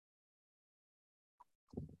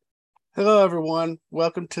Hello, everyone.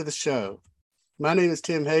 Welcome to the show. My name is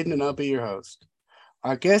Tim Hayden, and I'll be your host.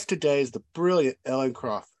 Our guest today is the brilliant Ellen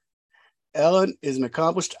Crawford. Ellen is an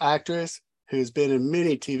accomplished actress who has been in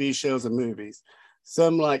many TV shows and movies,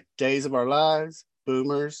 some like Days of Our Lives,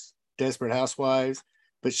 Boomers, Desperate Housewives,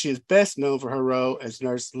 but she is best known for her role as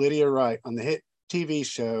Nurse Lydia Wright on the hit TV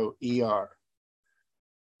show ER.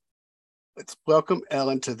 Let's welcome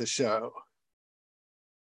Ellen to the show.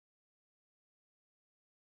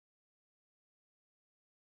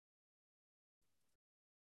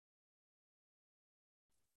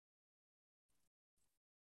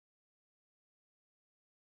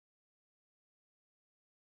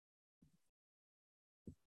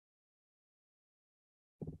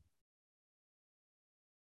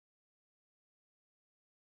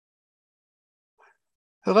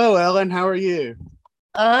 Hello, Ellen. How are you?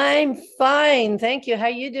 I'm fine. Thank you. How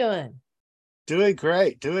you doing? Doing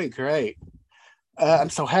great. Doing great.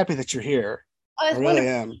 I'm so happy that you're here. Oh, I it's really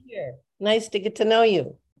wonderful to am. be here. Nice to get to know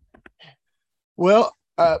you. Well,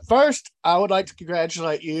 first, I would like to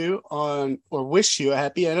congratulate you on or wish you a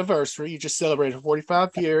happy anniversary. You just celebrated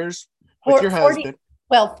 45 years with your 40, husband.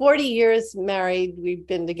 well, 40 years married. We've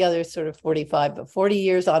been together sort of 45, but 40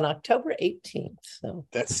 years on October 18th. So,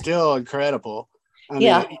 That's still incredible. I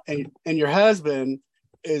yeah. mean, and your husband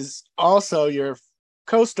is also your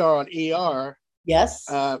co-star on ER, Yes.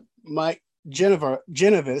 Mike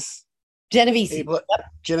Genevis, Genovese. Abel- Yep.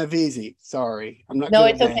 Genovese. Sorry, I'm not No, good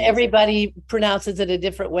at it's okay. names. Everybody pronounces it a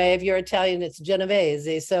different way. If you're Italian, it's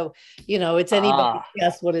Genovese. So, it's anybody's Ah,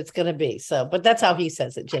 guess what it's going to be. So, but that's how he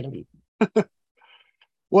says it, Genevieve.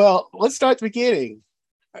 well, let's start at the beginning.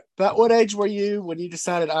 About what age were you when you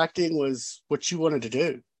decided acting was what you wanted to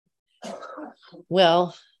do?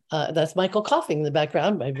 Well, that's Michael coughing in the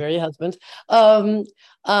background, my very husband.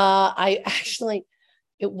 I actually,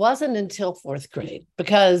 it wasn't until fourth grade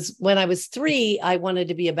because when I was 3, I wanted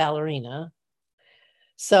to be a ballerina.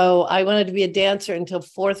 So I wanted to be a dancer until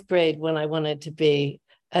fourth grade when I wanted to be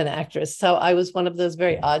an actress. So I was one of those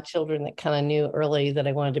very odd children that kind of knew early that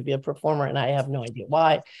I wanted to be a performer, and I have no idea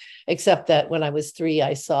why, except that when I was 3,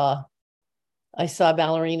 I saw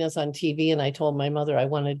ballerinas on TV, and I told my mother I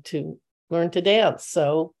wanted to learn to dance.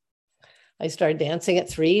 So I started dancing at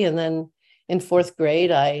 3, and then in fourth grade,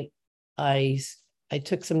 I I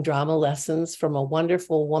took some drama lessons from a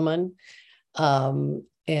wonderful woman in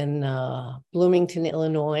Bloomington,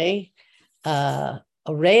 Illinois,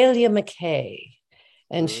 Aurelia McKay,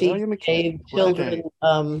 and she William McKay. gave What a children.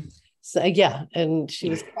 name. So yeah, and she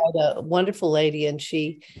was quite a wonderful lady, and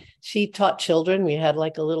she taught children. We had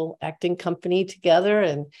like a little acting company together,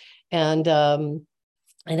 and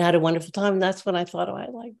had a wonderful time. And that's when I thought, oh, I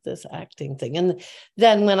like this acting thing. And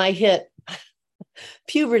then when I hit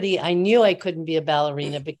puberty, I knew I couldn't be a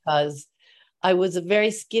ballerina because I was a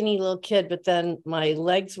very skinny little kid, but then my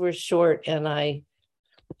legs were short and I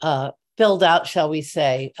filled out, shall we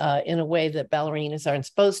say, in a way that ballerinas aren't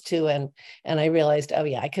supposed to. And I realized, oh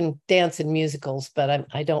yeah, I can dance in musicals, but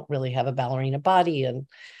I don't really have a ballerina body. And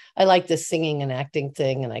I like the singing and acting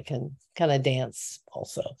thing, and I can kind of dance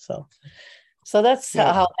also. So that's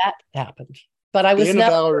Yeah, how that happened. But I was being a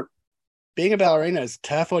never being a ballerina is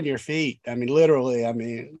tough on your feet. I mean, literally. I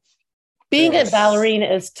mean, there being are a ballerina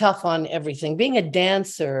is tough on everything. Being a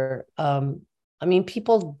dancer, I mean,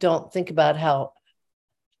 people don't think about how,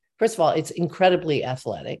 first of all, it's incredibly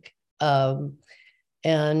athletic. And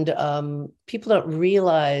people don't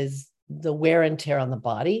realize the wear and tear on the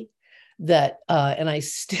body that, and I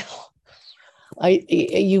still,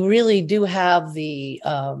 you really do have the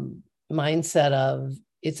mindset of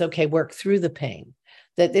it's okay, work through the pain.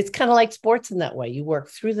 That it's kind of like sports in that way. You work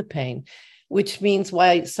through the pain, which means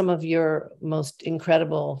why some of your most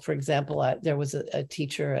incredible, for example, there was a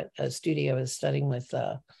teacher at a studio I was studying with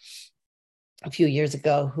a few years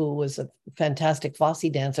ago who was a fantastic Fosse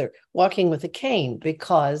dancer walking with a cane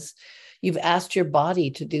because you've asked your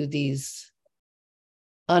body to do these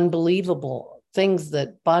unbelievable things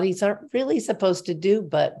that bodies aren't really supposed to do,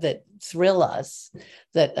 but that thrill us,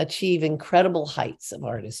 that achieve incredible heights of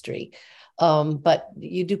artistry. But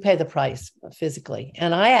you do pay the price physically.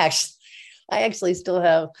 And I actually still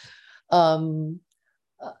have, and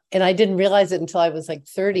I didn't realize it until I was like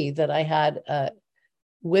 30 that I had a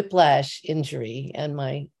whiplash injury. And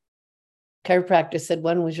my chiropractor said,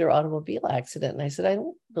 when was your automobile accident? And I said, I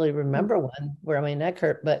don't really remember one where my neck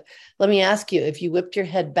hurt. But let me ask you, if you whipped your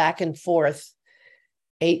head back and forth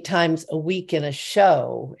 8 times a week in a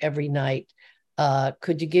show every night,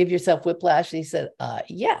 could you give yourself whiplash? And he said,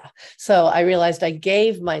 yeah. So I realized I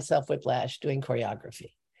gave myself whiplash doing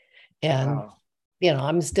choreography. And, wow.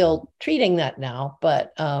 I'm still treating that now,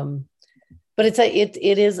 but But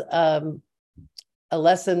it is a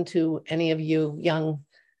lesson to any of you young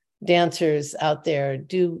dancers out there.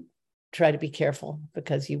 Do try to be careful,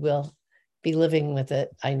 because you will be living with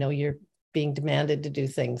it. I know you're being demanded to do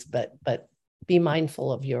things, but be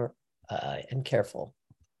mindful of your and careful.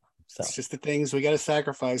 So it's just the things we got to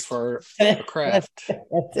sacrifice for a craft.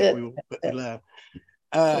 That's it. We love.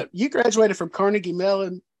 You graduated from Carnegie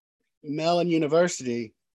Mellon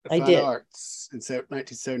University of Fine Arts in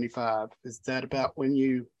 1975. Is that about when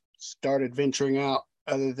you started venturing out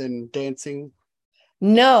other than dancing?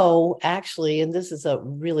 No, actually, and this is a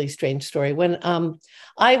really strange story. When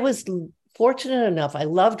I was fortunate enough, I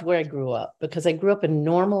loved where I grew up, because I grew up in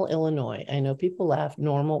Normal, Illinois. I know people laugh.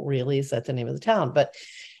 Normal, really, is that the name of the town? But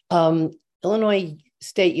Illinois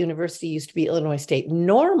State University used to be Illinois State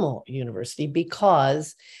Normal University,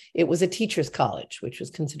 because it was a teacher's college, which was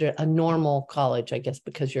considered a normal college, I guess,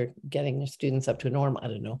 because you're getting your students up to a norm. I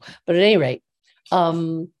don't know. But at any rate,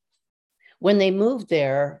 when they moved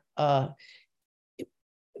there,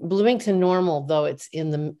 Bloomington Normal, though it's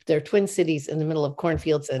they're twin cities in the middle of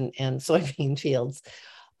cornfields and soybean fields,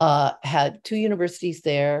 had two universities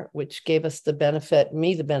there, which gave us the benefit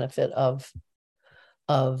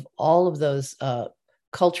of all of those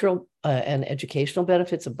cultural and educational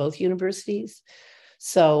benefits of both universities.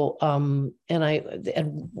 So, and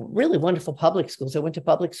really wonderful public schools. I went to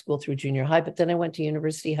public school through junior high, but then I went to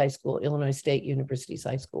University High School, Illinois State University's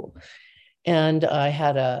high school. And I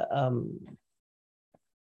had a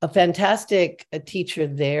fantastic teacher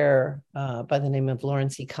there by the name of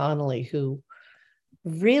Lawrence E. Connolly, who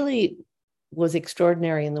really was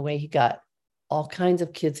extraordinary in the way he got all kinds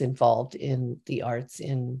of kids involved in the arts,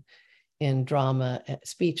 in drama,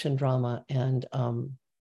 speech and drama, and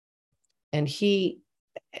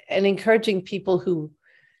encouraging people who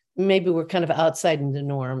maybe were kind of outside in the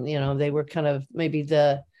norm. You know, they were kind of maybe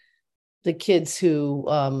the kids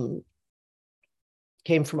who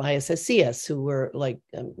came from ISSCS, who were like,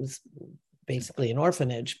 it was basically an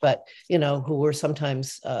orphanage, but, you know, who were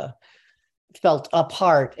sometimes felt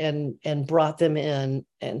apart, and brought them in.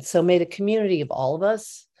 And so made a community of all of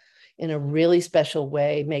us in a really special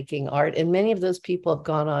way, making art. And many of those people have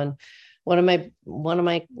gone on. One of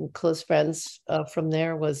my close friends from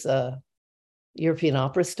there was a European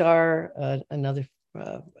opera star. Another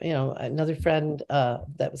friend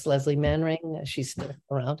that was Leslie Manring. She's still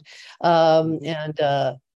around. And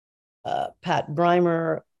Pat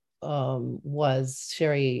Breimer was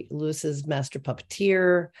Sherry Lewis's master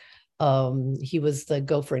puppeteer. He was the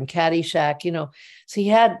gopher in Caddyshack, you know. So he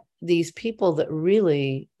had these people that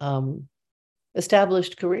really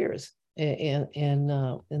established careers in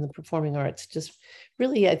the performing arts, just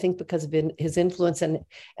really, I think, because of his influence, and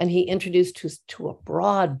he introduced us to a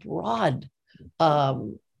broad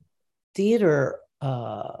theater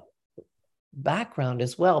background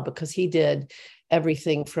as well, because he did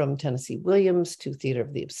everything from Tennessee Williams to Theater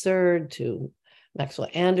of the Absurd to Maxwell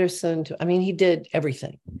Anderson he did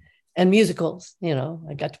everything. And musicals, you know,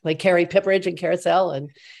 I got to play Carrie Pipperidge in Carousel,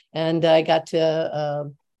 and I got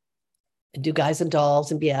to do Guys and Dolls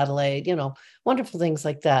and Be Adelaide, you know, wonderful things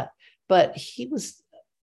like that. But he was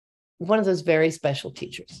one of those very special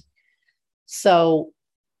teachers. So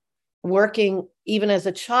working even as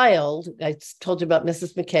a child, I told you about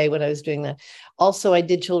Mrs. McKay when I was doing that. Also, I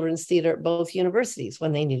did children's theater at both universities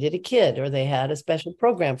when they needed a kid or they had a special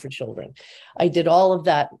program for children. I did all of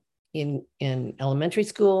that in elementary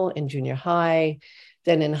school, in junior high.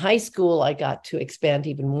 Then in high school, I got to expand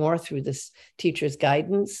even more through this teacher's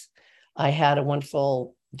guidance. I had a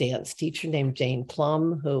wonderful dance teacher named Jane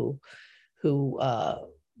Plum, who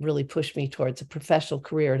really pushed me towards a professional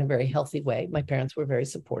career in a very healthy way. My parents were very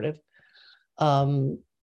supportive. And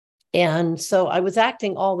so I was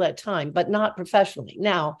acting all that time, but not professionally.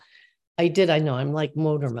 Now, I know I'm like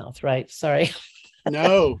motor mouth, right? Sorry.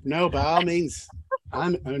 No, by all means.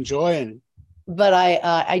 I'm enjoying. But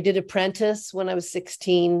I did apprentice when I was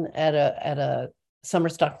 16 at a summer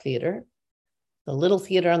stock theater, the Little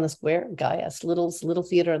Theater on the Square. Gaius Little's Little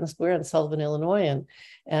Theater on the Square in Sullivan, Illinois,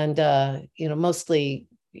 and you know, mostly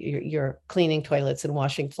you're cleaning toilets and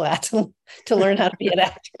washing flats to learn how to be an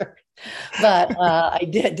actor. But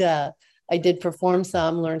I did perform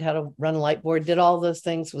some, learned how to run a light board, did all those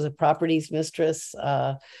things, was a properties mistress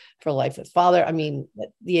for Life with Father. I mean, at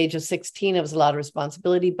the age of 16, it was a lot of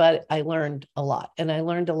responsibility, but I learned a lot. And I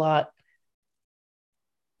learned a lot.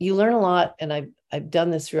 You learn a lot, and I've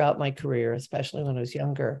done this throughout my career, especially when I was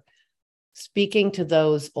younger. Speaking to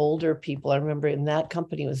those older people, I remember in that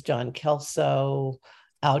company was John Kelso.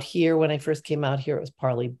 Out here, when I first came out here, it was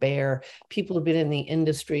Parley Bear. People who've been in the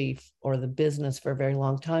industry or the business for a very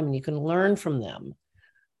long time, and you can learn from them.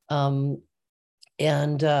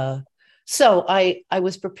 And so I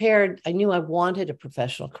was prepared. I knew I wanted a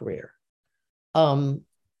professional career.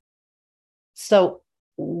 So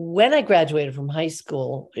when I graduated from high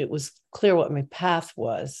school, it was clear what my path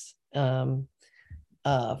was.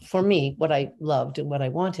 For me, what I loved and what I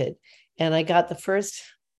wanted. And I got the first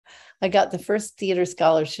theater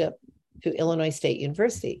scholarship to Illinois State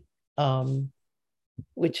University,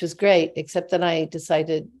 which was great, except that I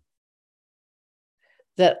decided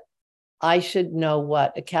that I should know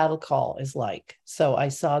what a cattle call is like. So I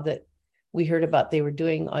saw that we heard about they were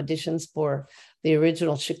doing auditions for the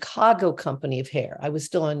original Chicago company of hair. I was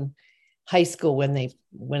still in high school when it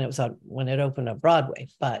opened on Broadway,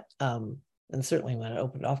 but and certainly when it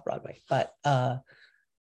opened off Broadway. But I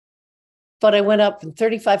went up and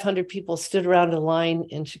 3,500 people stood around a line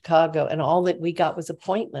in Chicago, and all that we got was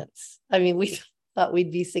appointments. I mean, we thought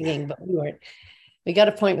we'd be singing, but we weren't. We got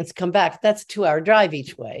appointments to come back. That's a 2-hour drive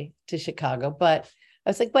each way to Chicago. But I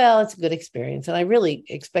was like, well, it's a good experience. And I really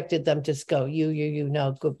expected them to just go,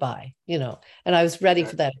 no, goodbye, And I was ready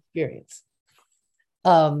for that experience.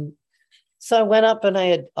 So I went up and I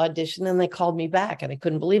had auditioned and they called me back and I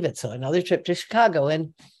couldn't believe it. So another trip to Chicago.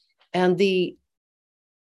 And the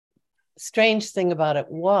strange thing about it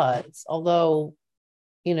was, although,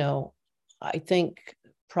 I think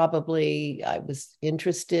probably I was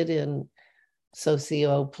interested in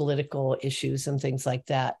socio-political issues and things like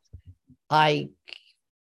that.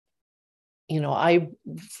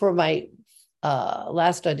 For my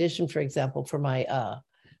last audition, for example, for my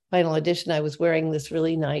final audition, I was wearing this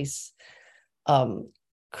really nice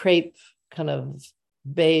crepe kind of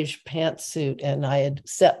beige pantsuit, and I had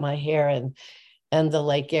set my hair, and the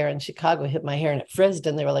lake air in Chicago hit my hair and it frizzed,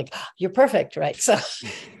 and they were like, "You're perfect," right? So,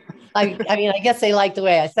 I guess they liked the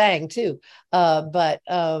way I sang too, but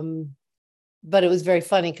it was very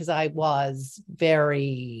funny because I was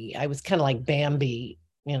kind of like Bambi,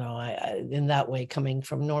 in that way, coming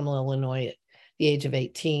from Normal, Illinois at the age of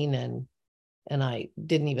 18, and I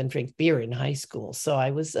didn't even drink beer in high school. So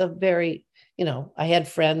I was a very, I had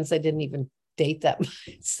friends. I didn't even date that much.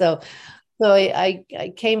 So I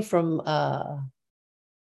came from,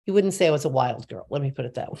 you wouldn't say I was a wild girl. Let me put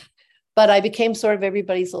it that way. But I became sort of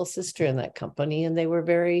everybody's little sister in that company, and they were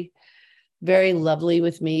very, very lovely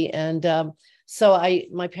with me. And so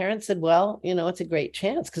my parents said, well, it's a great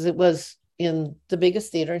chance, because it was in the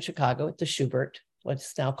biggest theater in Chicago at the Schubert,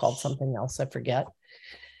 what's now called something else, I forget.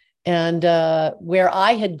 And where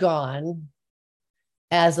I had gone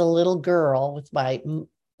as a little girl with my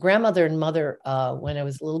grandmother and mother, when I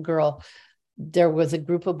was a little girl, there was a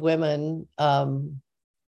group of women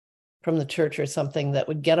from the church or something that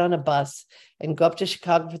would get on a bus and go up to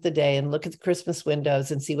Chicago for the day and look at the Christmas windows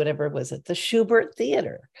and see whatever was at the Schubert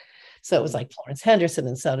Theater. So it was like Florence Henderson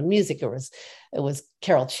and Sound of Music. It was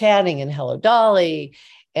Carol Channing and Hello Dolly.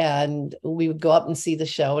 And we would go up and see the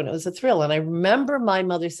show, and it was a thrill. And I remember my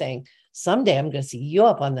mother saying, someday I'm going to see you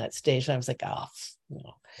up on that stage. And I was like, oh,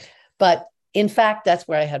 no. But in fact, that's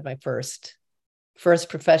where I had my first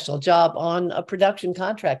professional job on a production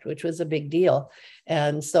contract, which was a big deal.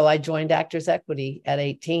 And so I joined Actors Equity at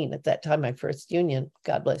 18. At that time, my first union.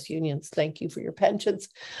 God bless unions. Thank you for your pensions.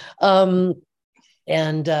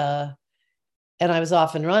 And I was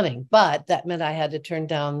off and running, but that meant I had to turn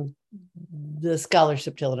down the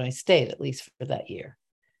scholarship to Illinois State, at least for that year.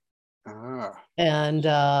 And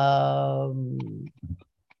I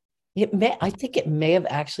think it may have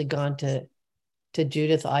actually gone to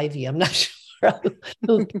Judith Ivey. I'm not sure,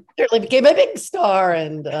 who certainly became a big star,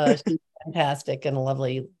 and she's fantastic and a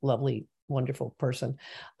lovely, lovely, wonderful person.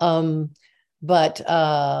 But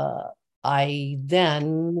I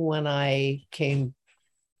then, when I came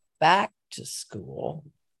back to school,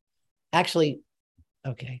 actually,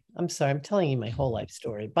 okay, I'm sorry, I'm telling you my whole life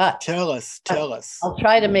story, but tell us. I'll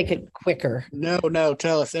try to make it quicker. No,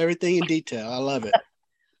 tell us everything in detail. I love it.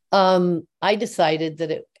 I decided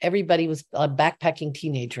that everybody was a backpacking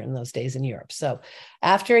teenager in those days in Europe. So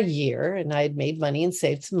after a year, and I had made money and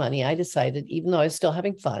saved some money, I decided, even though I was still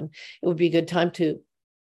having fun, it would be a good time to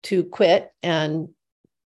quit and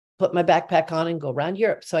put my backpack on and go around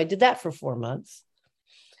Europe. So I did that for 4 months.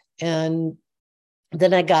 And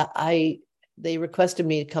then they requested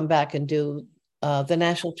me to come back and do the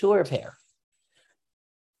national tour of hair.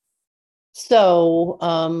 So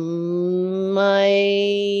I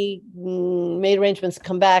made arrangements to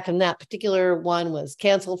come back, and that particular one was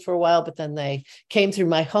canceled for a while, but then they came through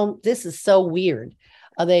my home. This is so weird.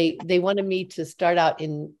 They wanted me to start out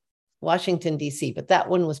in Washington, D.C., but that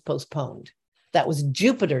one was postponed. That was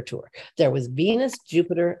Jupiter tour. There was Venus,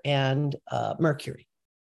 Jupiter, and Mercury.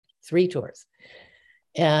 3 tours.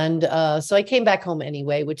 And so I came back home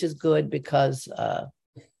anyway, which is good because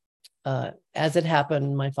as it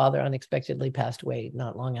happened, my father unexpectedly passed away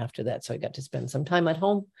not long after that. So I got to spend some time at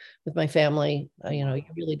home with my family. You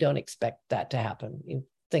really don't expect that to happen. You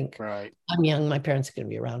think, Right. I'm young, my parents are going to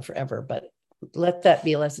be around forever, but let that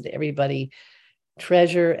be a lesson to everybody.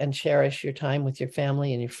 Treasure and cherish your time with your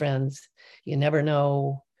family and your friends. You never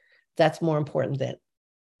know. That's more important than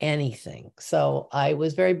anything. So I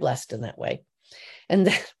was very blessed in that way. And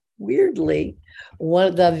then, weirdly,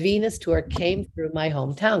 the Venus tour came through my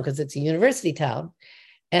hometown because it's a university town,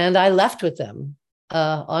 and I left with them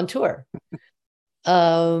on tour.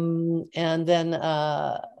 And then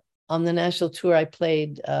on the national tour, I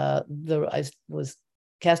played I was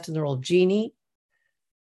cast in the role of Jeannie,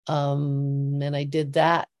 and I did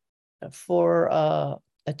that for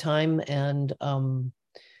a time, and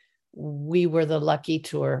we were the lucky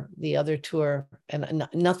tour. The other tour, and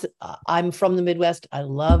nothing. I'm from the Midwest. I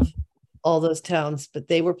love all those towns, but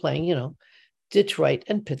they were playing, Detroit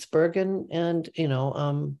and Pittsburgh, and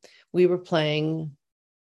we were playing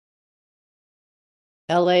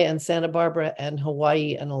LA and Santa Barbara and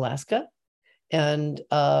Hawaii and Alaska. And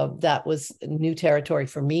that was new territory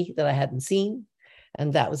for me that I hadn't seen.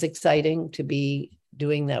 And that was exciting to be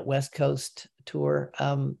doing that West Coast tour.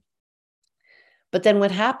 But then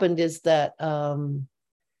what happened is that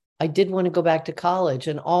I did want to go back to college.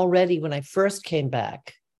 And already when I first came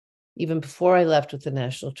back, even before I left with the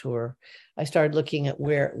national tour, I started looking at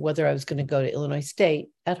whether I was going to go to Illinois State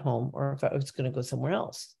at home or if I was going to go somewhere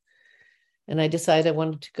else. And I decided I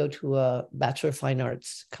wanted to go to a Bachelor of Fine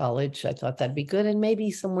Arts college. I thought that'd be good, and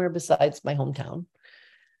maybe somewhere besides my hometown.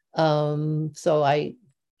 So I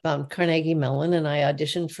found Carnegie Mellon and I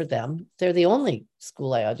auditioned for them. They're the only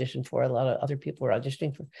school I auditioned for. A lot of other people were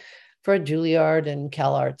auditioning for Juilliard and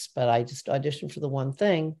Cal Arts, but I just auditioned for the one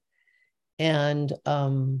thing. And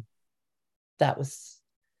that was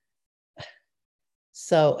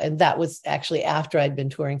actually after I'd been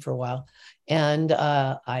touring for a while. And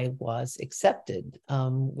I was accepted,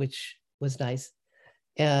 which was nice.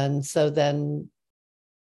 And so then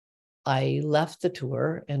I left the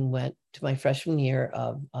tour and went to my freshman year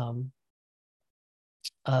of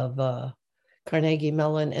Carnegie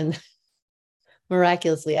Mellon. And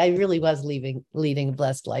miraculously, I really was leading a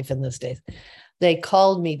blessed life in those days. They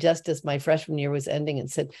called me just as my freshman year was ending and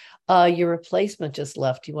said, your replacement just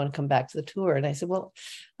left. You want to come back to the tour? And I said, well,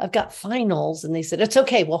 I've got finals. And they said, it's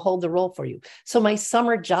okay. We'll hold the role for you. So my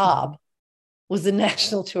summer job was the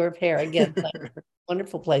national tour of hair. Again, like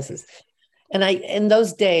wonderful places. And in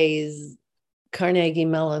those days, Carnegie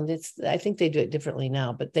Mellon, I think they do it differently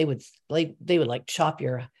now, but they would like chop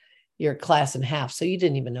your class in half. So you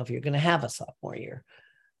didn't even know if you're going to have a sophomore year.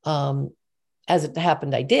 As it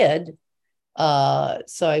happened, I did.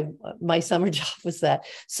 So my summer job was that.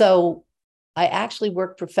 So I actually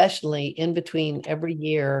worked professionally in between every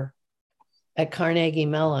year at Carnegie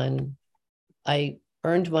Mellon. I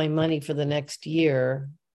earned my money for the next year.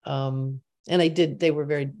 And I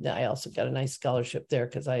also got a nice scholarship there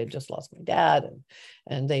because I had just lost my dad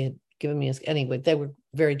and they had given me anyway, they were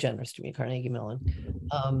very generous to me, Carnegie Mellon.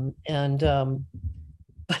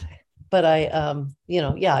 But I,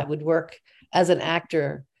 I would work as an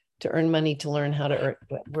actor to earn money to learn how to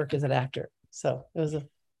work as an actor. So it was a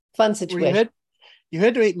fun situation. Well, you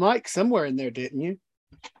had to meet Mike somewhere in there, didn't you?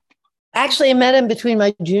 Actually, I met him between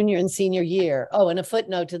my junior and senior year. Oh, and a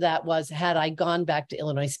footnote to that was, had I gone back to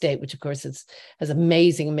Illinois State, which of course has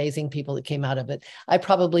amazing, amazing people that came out of it, I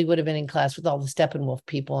probably would have been in class with all the Steppenwolf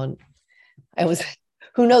people. And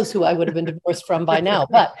who knows who I would have been divorced from by now.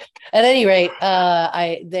 But at any rate,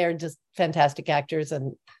 they're just fantastic actors,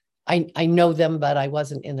 and I know them, but I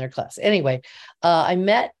wasn't in their class. Anyway, I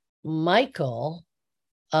met Michael,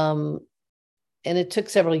 and it took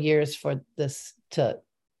several years for this to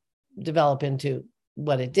develop into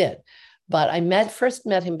what it did. But I first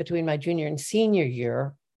met him between my junior and senior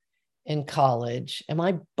year in college.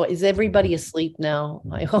 Is everybody asleep now?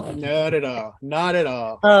 I hope not at all. Not at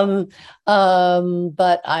all.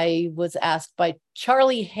 But I was asked by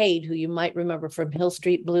Charlie Haight, who you might remember from Hill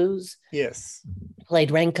Street Blues. Yes. Played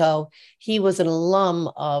Renko. He was an alum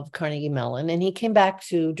of Carnegie Mellon, and he came back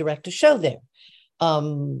to direct a show there.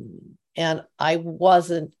 And I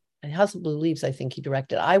wasn't, House of Blue Leaves, I think he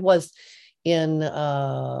directed. I was in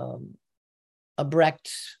a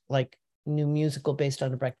Brecht, like new musical based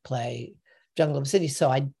on a Brecht play, Jungle of City. So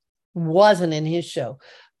I wasn't in his show,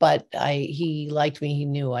 but he liked me. He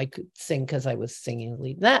knew I could sing because I was singing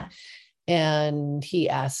lead in that. And he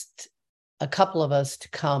asked a couple of us to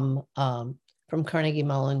come from Carnegie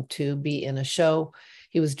Mellon to be in a show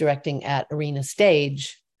he was directing at Arena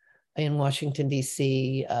Stage in Washington,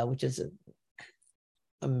 D.C., which is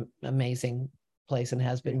an amazing place and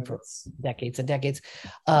has been for decades and decades,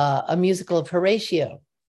 a musical of Horatio,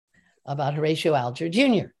 about Horatio Alger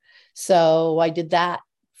Jr. So I did that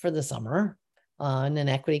for the summer on an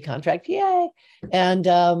equity contract. Yay.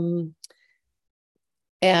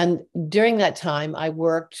 And during that time, I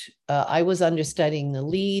worked, I was understudying the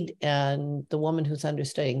lead, and the woman who's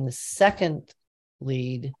understudying the second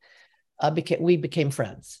lead, we became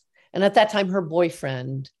friends. And at that time, her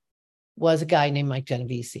boyfriend was a guy named Mike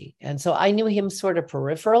Genovese. And so I knew him sort of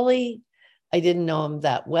peripherally. I didn't know him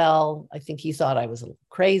that well. I think he thought I was a little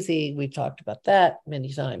crazy. We've talked about that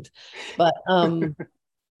many times. But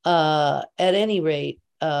at any rate,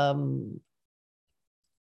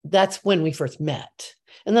 that's when we first met.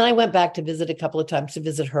 And then I went back to visit a couple of times to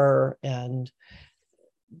visit her, and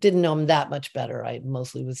didn't know him that much better. I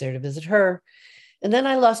mostly was there to visit her. And then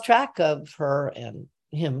I lost track of her and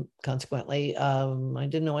him, consequently. I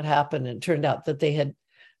didn't know what happened. And it turned out that they had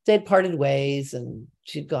parted ways, and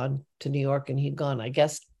she'd gone to New York and he'd gone, I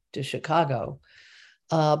guess, to Chicago.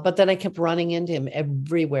 But then I kept running into him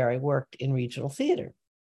everywhere I worked in regional theater.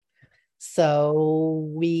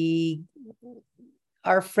 So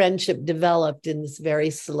our friendship developed in this very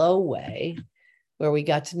slow way, where we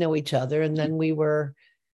got to know each other. And then we were,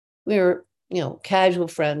 casual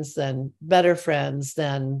friends, then better friends,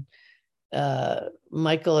 then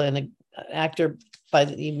Michael and an actor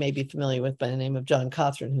you may be familiar with by the name of John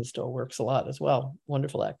Cothran, who still works a lot as well.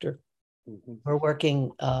 Wonderful actor. Mm-hmm. We're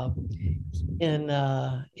working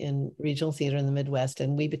in regional theater in the Midwest,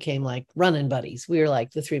 and we became like running buddies. We were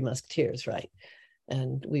like the Three Musketeers, right?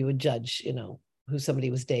 And we would judge, who somebody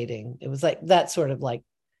was dating. It was like that sort of like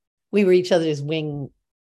we were each other's wing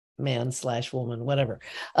man / woman, whatever.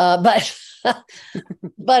 But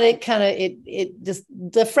it kind of, it just,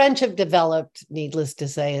 the friendship developed, needless to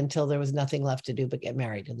say, until there was nothing left to do but get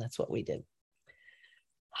married. And that's what we did.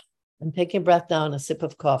 I'm taking a breath now and a sip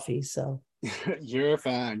of coffee. So you're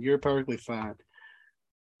fine. You're perfectly fine.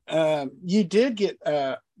 You did get,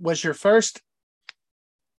 was your first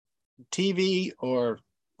TV or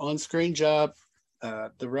on-screen job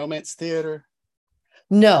the Romance Theater?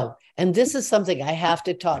 No. And this is something I have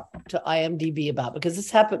to talk to IMDb about, because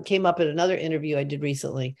this came up in another interview I did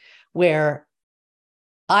recently, where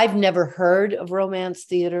I've never heard of Romance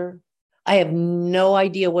Theater. I have no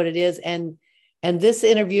idea what it is. And this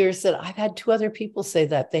interviewer said, I've had 2 other people say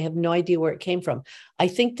that they have no idea where it came from. I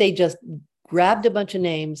think they just grabbed a bunch of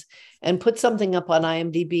names and put something up on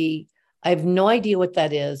IMDb. I have no idea what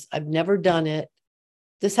that is. I've never done it.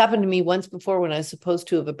 This happened to me once before when I was supposed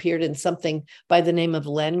to have appeared in something by the name of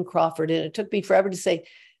Ellen Crawford. And it took me forever to say,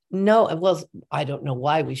 no, well, I don't know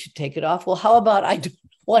why we should take it off. Well, how about I don't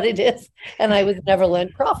know what it is? And I was never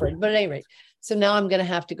Len Crawford. But at any rate, so now I'm going to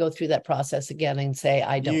have to go through that process again and say,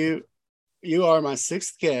 I don't. You are my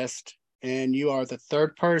 6th guest, and you are the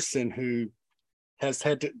 3rd person who has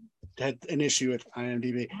had an issue with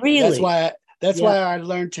IMDb. Really? That's why I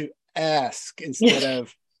learned to ask instead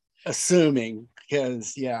of assuming.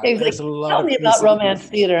 Because there's a lot. Tell me about Romance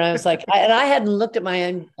Theater. And I was like, I hadn't looked at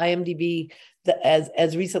my IMDb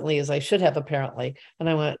as recently as I should have, apparently. And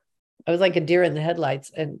I was like a deer in the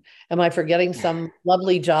headlights. And am I forgetting some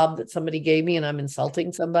lovely job that somebody gave me and I'm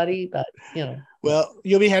insulting somebody? But Well,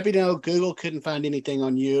 you'll be happy to know Google couldn't find anything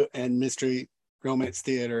on you and Mystery Romance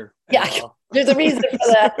Theater. There's a reason for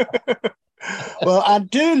that. Well, I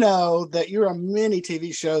do know that you're on many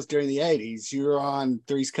TV shows during the 80s. You were on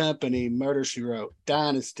Three's Company, Murder, She Wrote,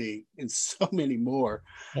 Dynasty, and so many more.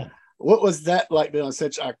 Yeah. What was that like being on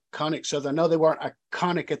such iconic shows? I know they weren't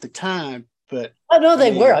iconic at the time, but... Oh, no,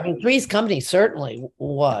 they were. I mean, Three's Company certainly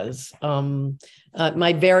was.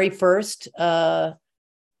 My very first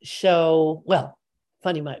show, well,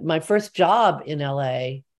 funny, my first job in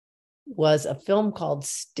LA was a film called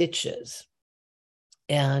Stitches.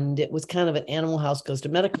 And it was kind of an Animal House Goes to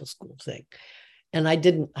Medical School thing. And I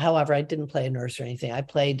didn't play a nurse or anything. I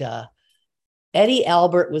played Eddie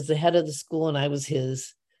Albert was the head of the school, and I was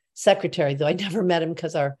his secretary, though I never met him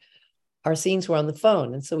because our scenes were on the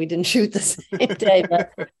phone. And so we didn't shoot the same day,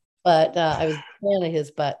 but I was a fan of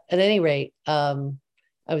his. But at any rate, I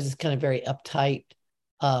was this kind of very uptight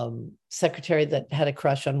secretary that had a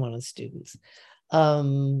crush on one of the students.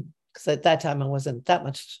 Because at that time I wasn't that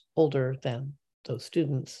much older than those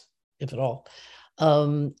students, if at all.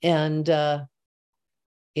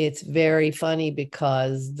 It's very funny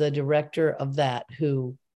because the director of that,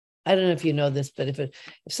 who, I don't know if you know this, but if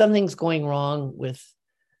something's going wrong with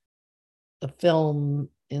the film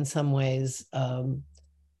in some ways, a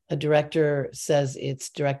director says it's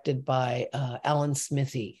directed by Alan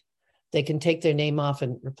Smithy, they can take their name off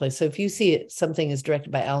and replace. So if you see it, something is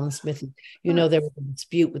directed by Alan Smith, you know there was a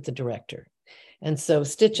dispute with the director. And so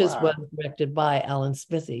Stitches was directed by Alan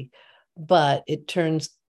Smithy, but it turns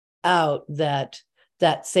out that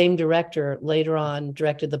that same director later on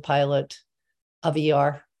directed the pilot of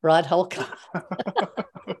ER, Rod Hulk.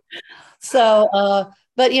 So,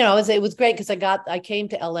 but it was great because I came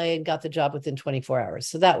to LA and got the job within 24 hours.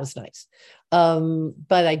 So that was nice.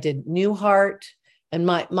 But I did Newhart, and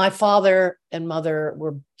my father and mother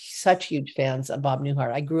were such huge fans of Bob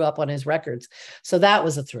Newhart. I grew up on his records. So that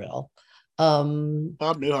was a thrill. Bob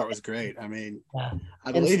Newhart was great. I mean, yeah.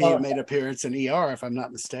 I believe he made an appearance in ER, if I'm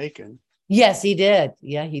not mistaken. Yes, he did.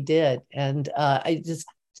 Yeah, he did. And I just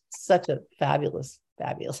such a fabulous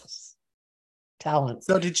talent.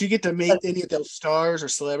 So did you get to meet any of those stars or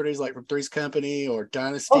celebrities like from Three's Company or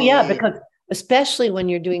Dynasty? Oh, yeah, because especially when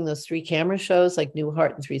you're doing those 3 camera shows like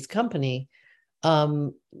Newhart and Three's Company,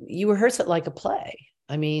 you rehearse it like a play.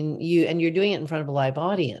 I mean, you're doing it in front of a live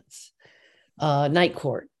audience, night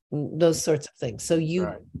court, those sorts of things. So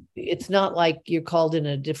it's not like you're called in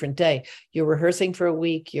a different day. You're rehearsing for a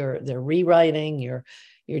week. They're rewriting. You're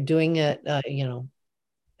doing it,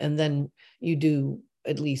 and then you do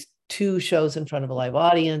at least 2 shows in front of a live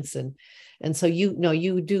audience, and so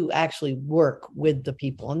you do actually work with the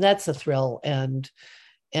people, and that's a thrill. And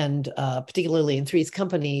particularly in Three's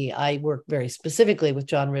Company, I worked very specifically with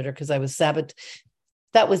John Ritter because I was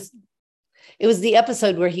it was the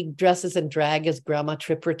episode where he dresses in drag as Grandma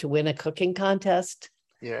Tripper to win a cooking contest.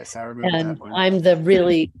 Yes, I remember that one. I'm the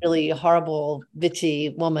really, really horrible,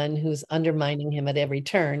 bitchy woman who's undermining him at every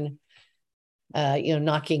turn,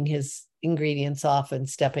 knocking his ingredients off and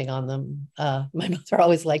stepping on them. My mother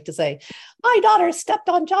always liked to say, "My daughter stepped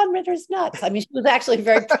on John Ritter's nuts." I mean, she was actually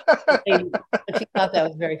very she thought that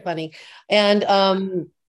was very funny. And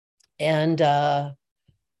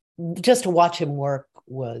just to watch him work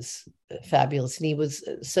was fabulous. And he was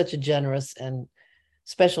such a generous and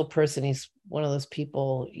special person. He's one of those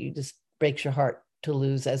people you just breaks your heart to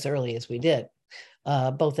lose as early as we did,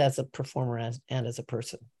 both as a performer and as a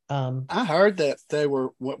person. I heard that they were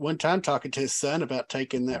one time talking to his son about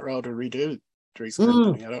taking that role to redo Three's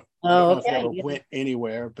Company. I don't know if it ever went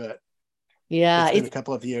anywhere, but it's been a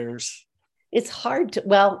couple of years. It's hard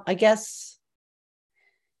to, I guess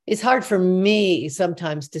it's hard for me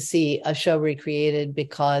sometimes to see a show recreated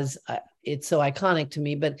because it's so iconic to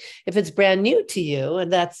me. But if it's brand new to you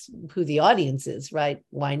and that's who the audience is, right?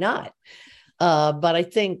 Why not? But I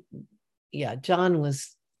think, John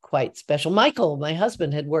was quite special. Michael, my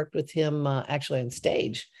husband, had worked with him actually on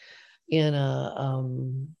stage in a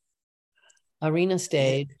arena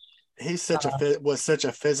stage. He's was such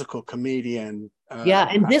a physical comedian.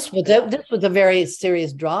 And this was a very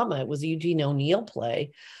serious drama. It was a Eugene O'Neill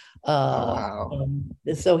play. Wow.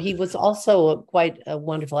 So he was also quite a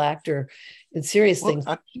wonderful actor in serious things.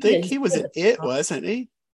 I think he was in It, wasn't he?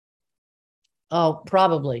 Oh,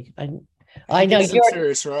 probably. I know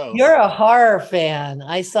you're a horror fan.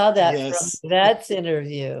 I saw that from Yvette's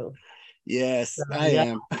interview. Yes, I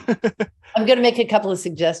am. I'm going to make a couple of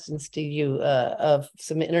suggestions to you of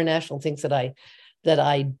some international things that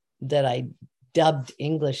I dubbed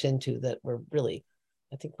English into that were really,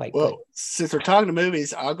 I think, quite good. Since we're talking to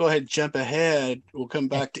movies, I'll go ahead and jump ahead. We'll come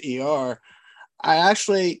back to ER. I'm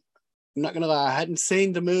not going to lie, I hadn't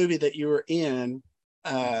seen the movie that you were in,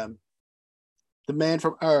 The Man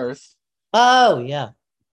from Earth. Oh, yeah.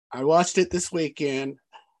 I watched it this weekend.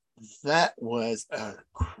 That was a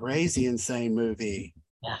crazy, insane movie.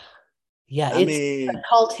 Yeah, it's a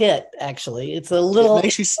cult hit, actually. It's a little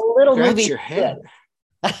movie. Your head.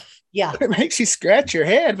 Yeah. It makes you scratch your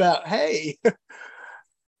head about, hey,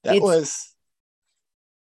 that was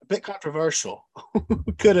a bit controversial.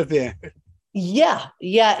 Could have been. Yeah,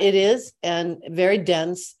 it is. And very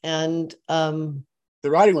dense. And the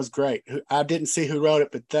writing was great. I didn't see who wrote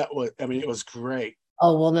it, but it was great.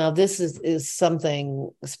 Oh, well, now this is something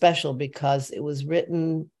special because it was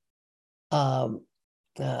written, it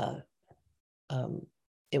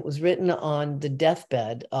was written on the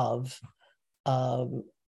deathbed of, oh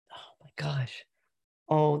my gosh.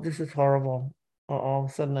 Oh, this is horrible. All of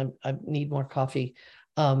a sudden I need more coffee.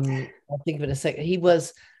 I'll think of it in a second. He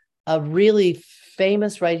was a really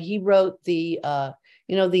famous writer. He wrote the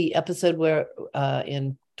episode where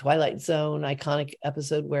in Twilight Zone, iconic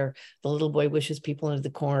episode where the little boy wishes people into the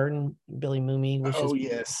corn. Billy Mooney wishes. Oh,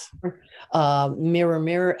 yes. Mirror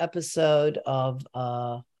Mirror episode of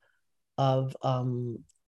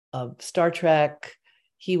Star Trek.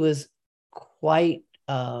 He was quite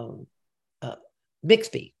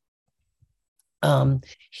Bixby.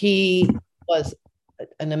 He was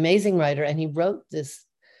an amazing writer, and he wrote this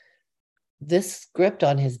this script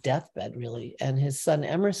on his deathbed, really. And his son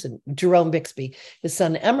Jerome Bixby, his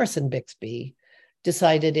son Emerson Bixby,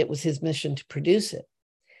 decided it was his mission to produce it.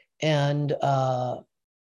 And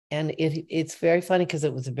it's very funny because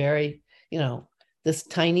it was a very, this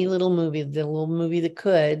tiny little movie, the little movie that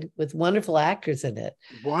could, with wonderful actors in it.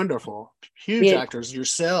 Wonderful, huge actors.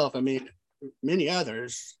 Yourself, I mean, many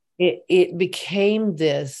others. It became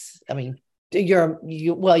this. I mean,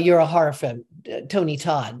 you're a horror fan, Tony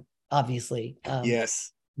Todd, obviously.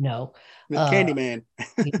 Yes. No. Candyman.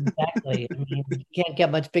 Exactly. I mean, you can't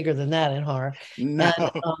get much bigger than that in horror. No.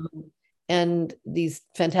 And these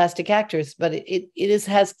fantastic actors, but it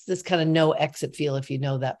has this kind of no exit feel, if you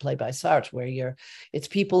know that play by Sartre, where it's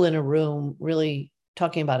people in a room really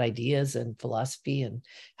talking about ideas and philosophy and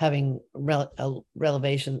having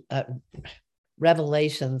revelations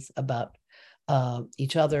about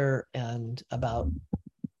each other and about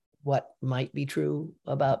what might be true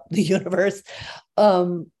about the universe.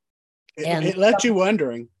 It left you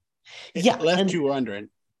wondering.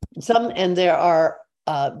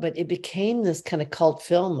 But it became this kind of cult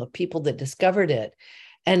film of people that discovered it,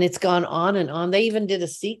 and it's gone on and on. They even did a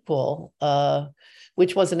sequel,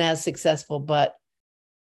 which wasn't as successful, but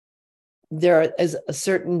there is a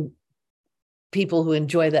certain people who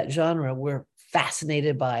enjoy that genre were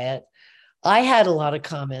fascinated by it. I had a lot of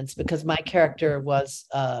comments because my character was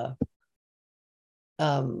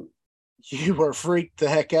you were freaked the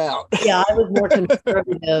heck out. Yeah, I was more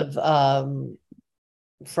conservative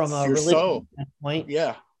from a religious standpoint.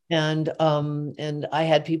 Yeah. And I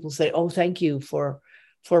had people say, "Oh, thank you for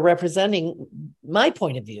representing my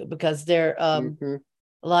point of view," because there a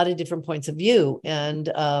lot of different points of view. And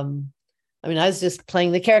I mean, I was just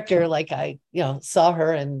playing the character like I, saw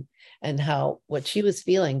her and what she was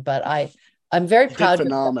feeling. But I'm very proud.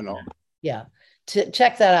 Phenomenal. Yeah. To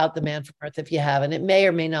check that out, The Man from Earth, if you haven't. It may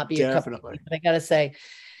or may not be your cup of tea, but I got to say,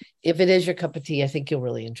 if it is your cup of tea, I think you'll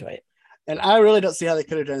really enjoy it. And I really don't see how they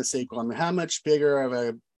could have done a sequel. I mean, how much bigger of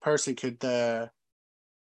a person could the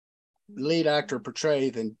lead actor portray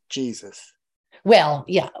than Jesus? Well,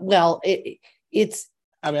 yeah. Well, it's.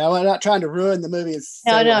 I mean, I'm not trying to ruin the movie and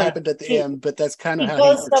say what happened at the end, but that's kind of how he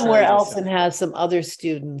goes somewhere else and has some other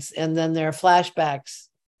students, and then there are flashbacks.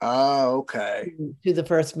 Oh, okay. To the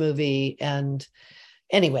first movie. And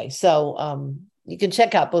anyway, so you can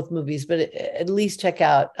check out both movies, but at least check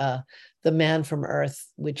out The Man from Earth,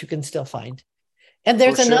 which you can still find. And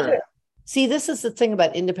there's another. See, this is the thing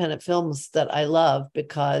about independent films that I love,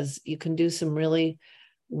 because you can do some really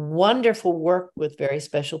wonderful work with very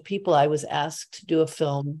special people. I was asked to do a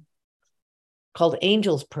film called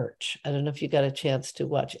Angel's Perch. I don't know if you got a chance to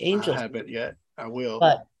watch Angel's. I haven't yet. I will.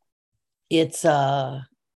 But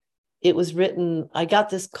it was written, I got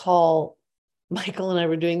this call. Michael and I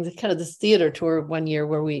were doing this theater tour one year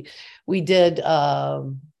where we did, I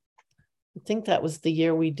think that was the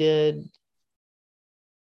year we did,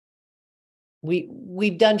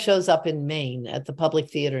 we've done shows up in Maine at the Public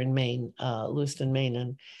Theater in Maine, Lewiston,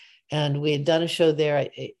 Maine. And we had done a show there.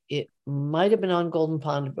 It might have been on Golden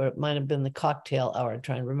Pond, or it might have been the Cocktail Hour. I'm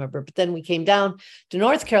trying to remember. But then we came down to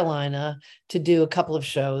North Carolina to do a couple of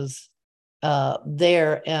shows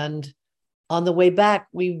there. And on the way back,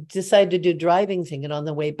 we decided to do a driving thing. And on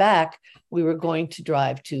the way back, we were going to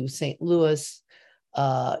drive to St. Louis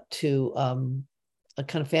to a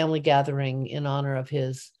kind of family gathering in honor of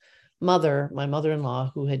his mother, my mother-in-law,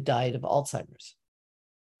 who had died of Alzheimer's.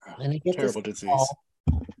 And I get terrible disease.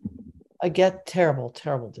 I get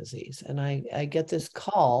terrible disease. And I get this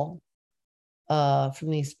call from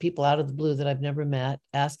these people out of the blue that I've never met,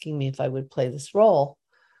 asking me if I would play this role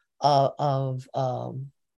and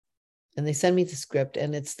they send me the script,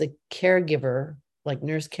 and it's the caregiver, like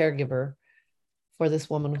nurse caregiver, for this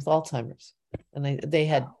woman with Alzheimer's. And they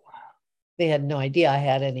had no idea I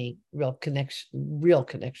had any real connection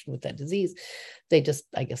with that disease. They just,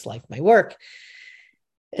 I guess, liked my work.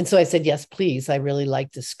 And so I said, yes, please. I really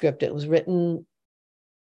liked the script. It was written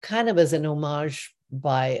kind of as an homage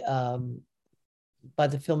by the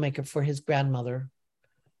filmmaker for his grandmother,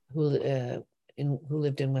 who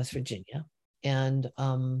lived in West Virginia. And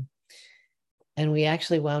we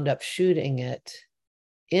actually wound up shooting it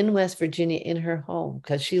in West Virginia in her home,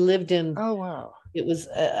 because she lived in. Oh, wow. It was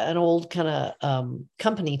an old kind of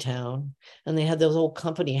company town, and they had those old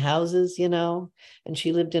company houses, and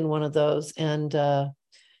she lived in one of those. And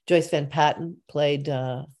Joyce Van Patten played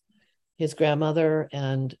his grandmother.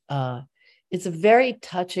 And it's a very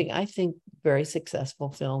touching, I think, very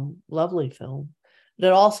successful film, lovely film. But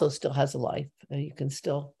it also still has a life. You can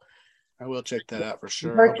still. I will check that out for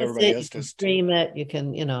sure. I hope everybody else does. Stream it. You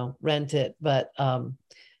can, rent it. But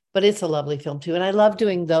but it's a lovely film too. And I love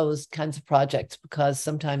doing those kinds of projects because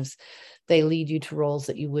sometimes they lead you to roles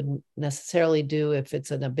that you wouldn't necessarily do if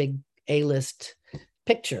it's in a big A-list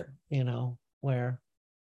picture, where,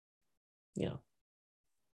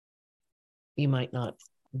 you might not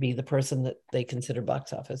be the person that they consider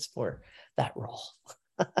box office for that role.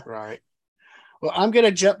 Right. Well, I'm going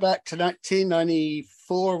to jump back to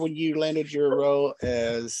 1994 when you landed your role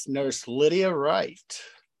as Nurse Lydia Wright.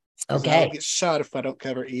 Okay. I'll get shot if I don't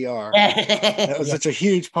cover ER. That was such a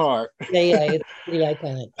huge part. Yeah, it's pretty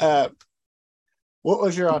iconic. What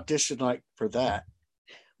was your audition like for that?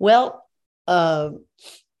 Well,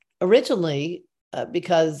 originally,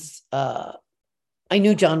 because I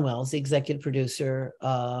knew John Wells, the executive producer.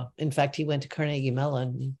 In fact, he went to Carnegie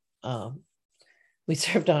Mellon. We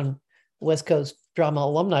served on West Coast Drama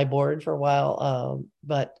Alumni Board for a while.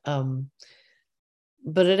 But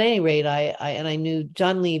at any rate, I knew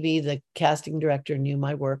John Levy, the casting director, knew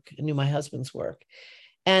my work, knew my husband's work.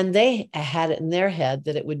 And they had it in their head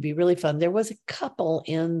that it would be really fun. There was a couple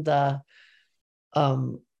in the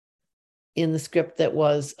script that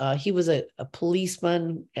was, he was a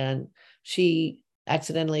policeman and she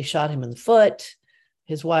accidentally shot him in the foot,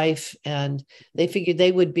 his wife, and they figured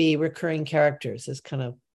they would be recurring characters as kind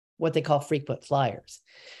of what they call frequent flyers.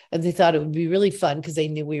 And they thought it would be really fun because they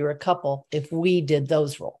knew we were a couple if we did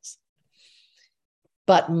those roles.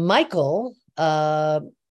 But Michael,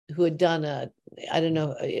 who had done I don't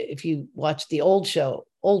know if you watched the old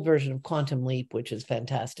version of Quantum Leap, which is a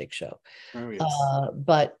fantastic show. Oh, yes.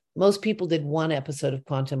 But most people did one episode of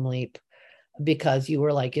Quantum Leap because you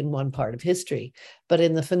were like in one part of history. But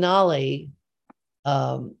in the finale,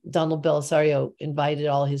 Donald Belisario invited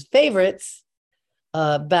all his favorites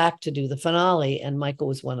back to do the finale, and Michael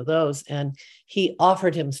was one of those. And he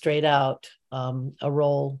offered him straight out a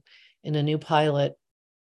role in a new pilot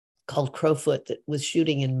called Crowfoot that was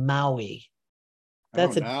shooting in Maui.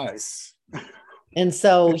 That's nice. And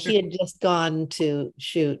so he had just gone to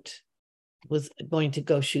was going to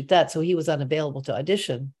go shoot that. So he was unavailable to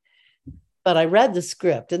audition. But I read the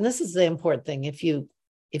script, and this is the important thing. If you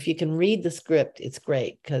can read the script, it's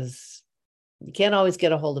great because you can't always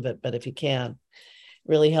get a hold of it, but if you can, it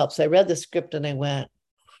really helps. I read the script and I went,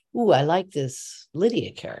 ooh, I like this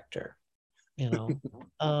Lydia character,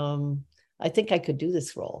 I think I could do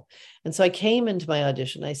this role. And so I came into my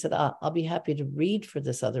audition. I said, I'll be happy to read for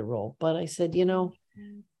this other role. But I said,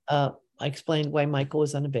 I explained why Michael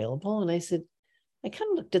was unavailable. And I said, I kind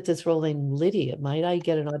of looked at this role named Lydia. Might I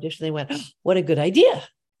get an audition? They went, oh, what a good idea.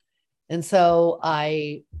 And so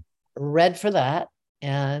I read for that.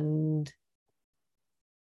 And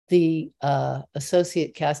the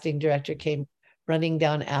associate casting director came running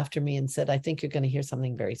down after me and said, I think you're going to hear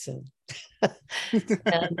something very soon.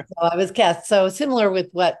 And so I was cast. So similar with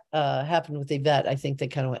what happened with Yvette, I think they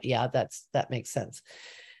kind of went, yeah, that makes sense.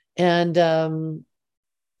 And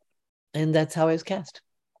that's how I was cast.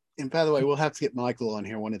 And by the way, we'll have to get Michael on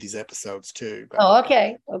here one of these episodes too. Oh,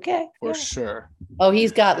 okay. For sure. Oh,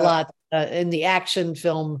 he's got lots in the action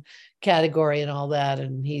film category and all that.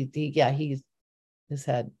 And he's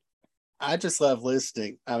had. I just love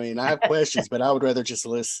listening. I mean, I have questions, but I would rather just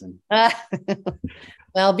listen.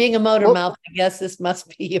 Well, being a motor mouth, I guess this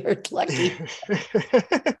must be your lucky.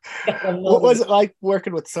 What was it like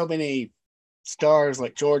working with so many stars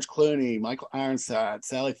like George Clooney, Michael Ironside,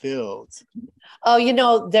 Sally Fields?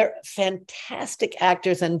 Oh, they're fantastic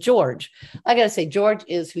actors. And George, I got to say, George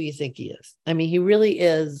is who you think he is. I mean, he really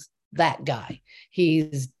is that guy.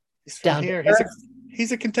 He's down here.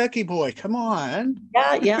 He's a Kentucky boy. Come on.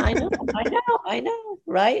 Yeah, I know,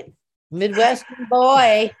 right? Midwestern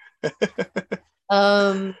boy.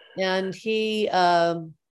 And he,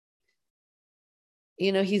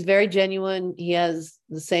 he's very genuine. He has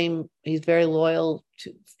he's very loyal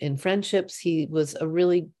in friendships. He was a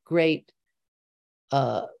really great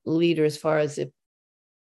leader as far as if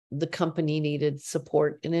the company needed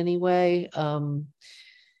support in any way.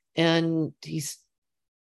 And he's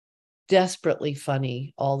desperately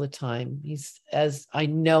funny all the time. He's, as I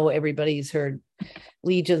know, everybody's heard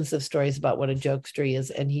legions of stories about what a jokester he is,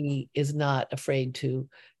 and he is not afraid to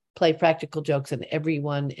play practical jokes on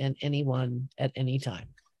everyone and anyone at any time.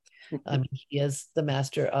 I mean, he is the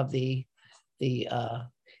master of he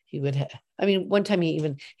would one time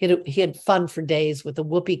he had fun for days with a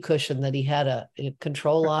whoopee cushion that he had a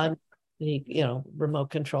control on, remote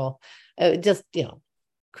control. Just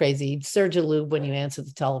crazy. Surge a lube when you answer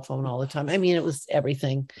the telephone all the time. I mean, it was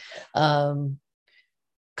everything.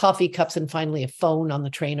 Coffee cups and finally a phone on the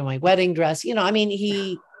train of my wedding dress. He's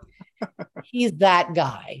that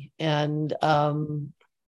guy. And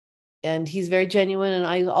he's very genuine. And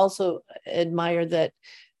I also admire that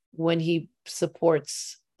when he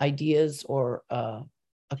supports ideas or a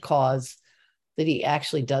cause, that he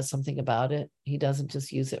actually does something about it. He doesn't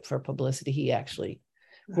just use it for publicity. He actually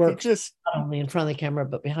works not only in front of the camera,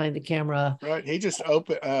 but behind the camera. Right. He just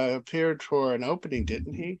appeared for an opening,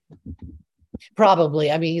 didn't he?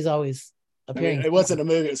 Probably. I mean, he's always appearing. I mean, it wasn't a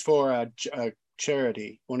movie. It was for a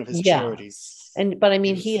charity, one of his charities. But I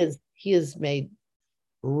mean, he has made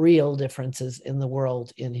real differences in the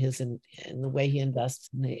world in the way he invests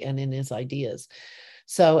and in his ideas.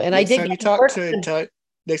 So, and next I did. Time you talk to him,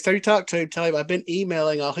 next time you talk to him, tell him I've been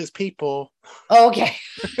emailing all his people. Oh, okay.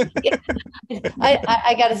 Yeah.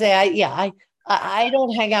 I got to say, I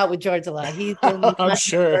don't hang out with George a lot. He's been, I'm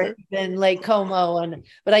sure, been Lake Como,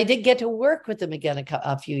 but I did get to work with him again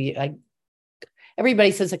a few years.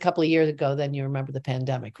 Everybody says a couple of years ago. Then you remember the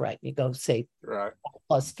pandemic, right? You go say right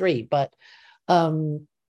 +3,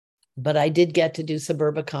 but I did get to do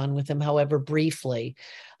Suburbicon with him, however briefly.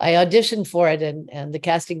 I auditioned for it, and the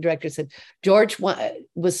casting director said, George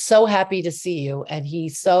was so happy to see you. And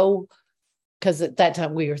because at that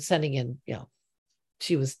time we were sending in,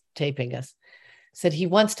 she was taping us, said he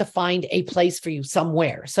wants to find a place for you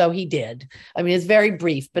somewhere. So he did. I mean, it's very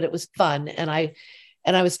brief, but it was fun. And I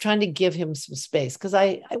was trying to give him some space because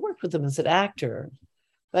I worked with him as an actor,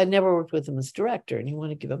 but I never worked with him as director, and you want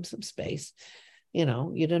to give him some space. You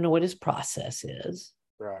don't know what his process is.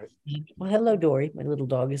 Right. Well, hello, Dory. My little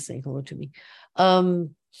dog is saying hello to me.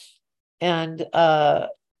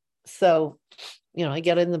 So, I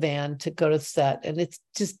get in the van to go to the set, and it's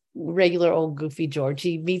just regular old goofy George.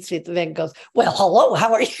 He meets me at the van and goes, well, hello,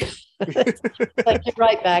 how are you? Like, get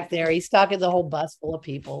right back there. He's talking to the whole bus full of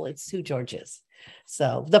people. It's who George is.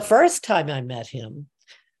 So the first time I met him,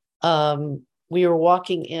 we were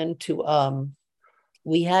walking into,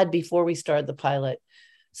 we had, before we started the pilot,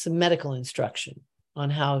 some medical instruction on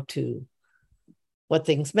what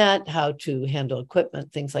things meant, how to handle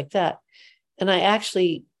equipment, things like that. And I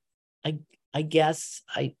actually, I guess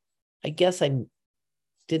I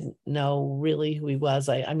didn't know really who he was.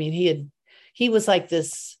 I mean, he was like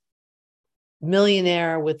this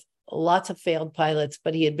millionaire with lots of failed pilots,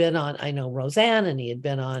 but he had been on, I know, Roseanne, and he had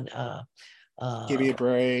been on Give Me a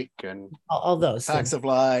Break and all those Facts of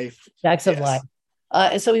Life.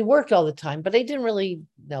 And so he worked all the time, but I didn't really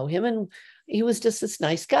know him. And he was just this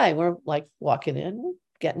nice guy. We're like walking in,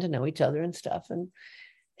 getting to know each other and stuff.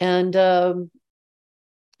 And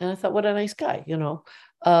I thought, what a nice guy,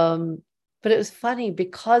 but it was funny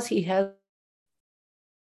because he had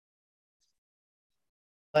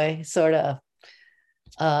a sort of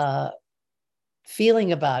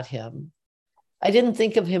feeling about him. I didn't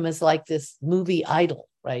think of him as like this movie idol,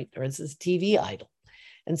 right? Or as this TV idol.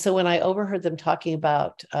 And so when I overheard them talking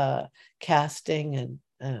about casting,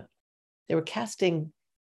 and they were casting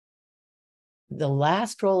the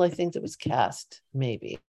last role, I think, that was cast,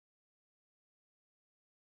 maybe.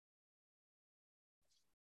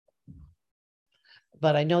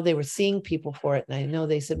 But I know they were seeing people for it. And I know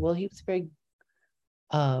they said, well, he was very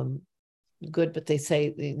good, but they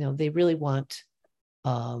say, they really want,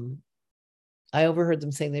 I overheard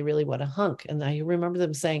them saying they really want a hunk. And I remember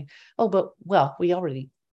them saying, oh, but well, we already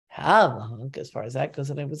have a hunk as far as that goes.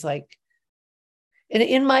 And I was like, and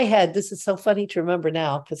in my head, this is so funny to remember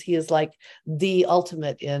now, because he is like the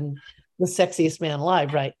ultimate in The Sexiest Man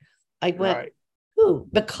Alive, right? I went, right. Who?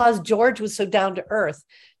 Because George was so down to earth,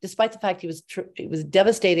 despite the fact he was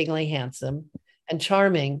devastatingly handsome and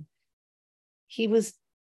charming. He was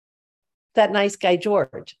that nice guy,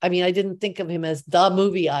 George. I mean, I didn't think of him as the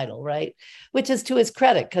movie idol, right? Which is to his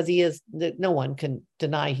credit, because no one can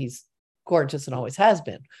deny he's gorgeous and always has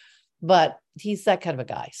been, but he's that kind of a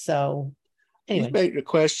guy. So anyway. You made a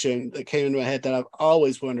question that came into my head that I've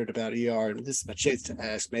always wondered about ER, and this is my chance to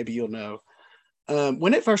ask. Maybe you'll know.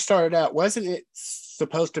 When it first started out, wasn't it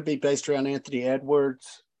supposed to be based around Anthony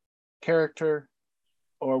Edwards' character,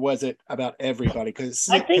 or was it about everybody? Because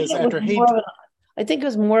I think it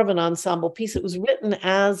was more of an ensemble piece. It was written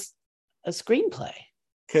as a screenplay.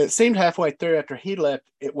 Because it seemed halfway through, after he left,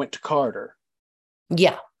 it went to Carter.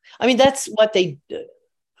 Yeah. I mean, that's what they do.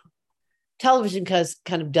 Television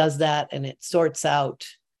kind of does that, and it sorts out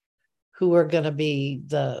who are going to be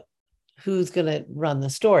who's going to run the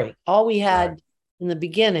story. All we had in the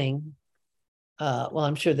beginning, well,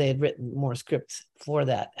 I'm sure they had written more scripts for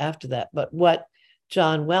that after that, but what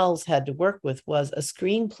John Wells had to work with was a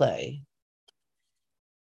screenplay.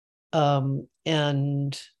 And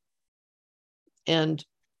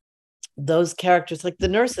those characters, like the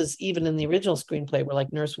nurses, even in the original screenplay, were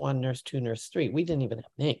like Nurse 1, Nurse 2, Nurse 3. We didn't even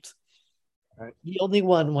have names. Right. The only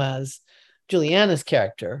one was Juliana's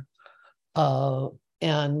character.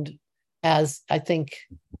 And as I think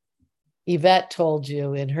Yvette told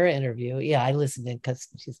you in her interview. Yeah, I listened in because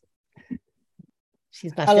she's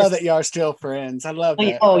my I love sister. that y'all are still friends. I love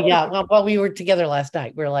that. Oh yeah. Well, we were together last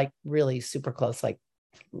night. We're like really super close, like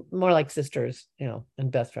more like sisters,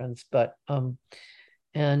 and best friends.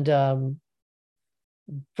 And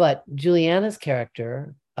but Juliana's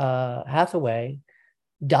character, Hathaway,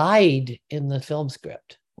 died in the film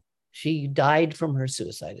script. She died from her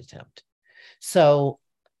suicide attempt. So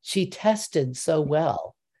she tested so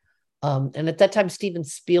well. And at that time, Steven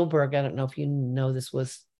Spielberg, I don't know if you know this,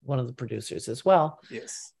 was one of the producers as well.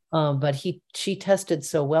 Yes. But she tested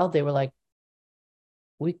so well, they were like,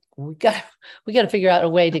 we got to figure out a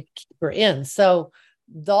way to keep her in. So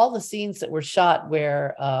all the scenes that were shot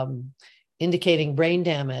where indicating brain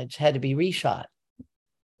damage had to be reshot,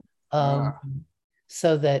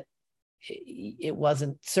 so that it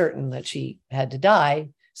wasn't certain that she had to die,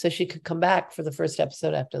 so she could come back for the first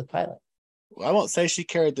episode after the pilot. Well, I won't say she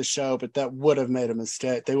carried the show, but that would have made a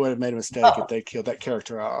mistake. They would have made a mistake if they killed that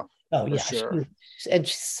character off. Oh yeah, sure. And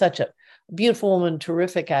she's such a beautiful woman,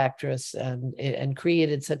 terrific actress, and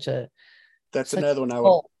created such a. That's another one I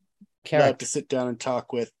would love to sit down and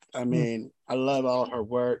talk with. I mean, I love all her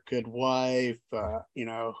work. Good wife,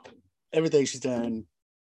 everything she's done.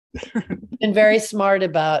 Been very smart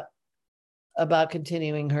about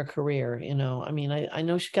continuing her career. I mean, I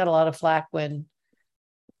know she got a lot of flack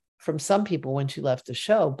from some people when she left the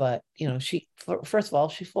show, but she, first of all,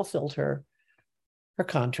 she fulfilled her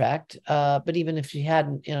contract. But even if she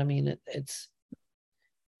hadn't, I mean,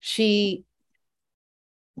 she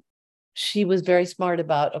was very smart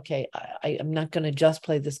about, okay, I'm not going to just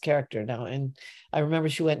play this character now. And I remember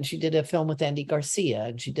she went and she did a film with Andy Garcia,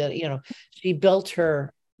 and she did, she built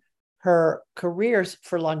her careers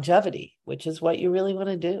for longevity, which is what you really want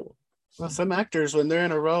to do. Well, some actors, when they're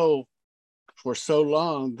in a role for so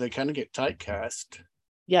long, they kind of get typecast.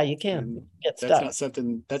 Yeah, you can get stuck. That's not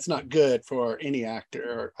something that's not good for any actor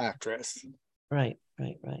or actress. Right.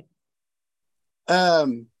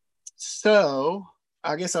 So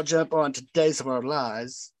I guess I'll jump on to Days of Our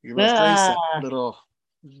Lives, your most recent little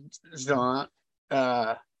jaunt.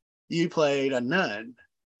 You played a nun.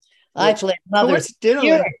 I played Mother.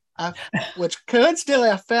 Which coincidentally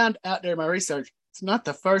I found out during my research, it's not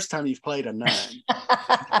the first time you've played a nun.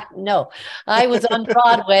 No, I was on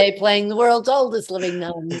Broadway playing the world's oldest living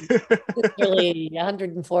nun, literally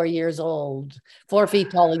 104 years old, 4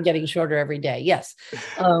 feet tall and getting shorter every day. Yes.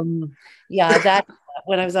 That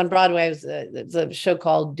when I was on Broadway, it was a show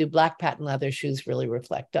called Do Black Patent Leather Shoes Really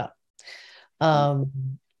Reflect Up? So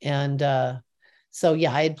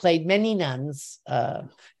yeah, I had played many nuns,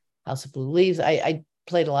 House of Blue Leaves. I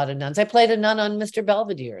played a lot of nuns. I played a nun on Mr.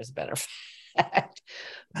 Belvedere, as a matter of fact.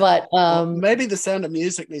 But maybe The Sound of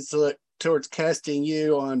Music needs to look towards casting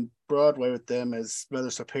you on Broadway with them as Mother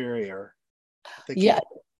Superior. Yeah.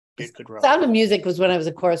 Be a good role. Sound of Music was when I was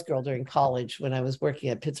a chorus girl during college, when I was working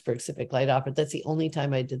at Pittsburgh Civic Light Opera. That's the only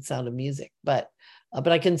time I did Sound of Music. But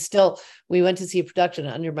I can still, we went to see a production,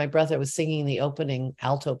 and under my breath I was singing the opening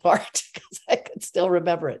alto part because I could still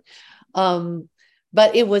remember it.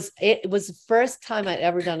 But it was the first time I'd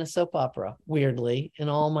ever done a soap opera, weirdly, in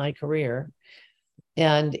all my career.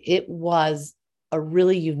 And it was a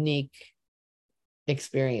really unique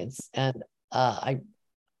experience. And I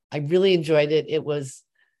really enjoyed it.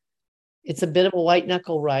 It's a bit of a white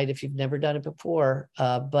knuckle ride if you've never done it before,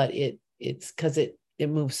 but it's because it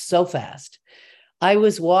moves so fast. I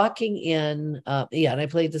was walking in, and I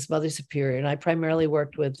played this Mother Superior, and I primarily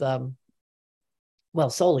worked with,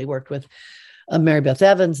 solely worked with Mary Beth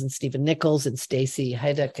Evans and Stephen Nichols and Stacey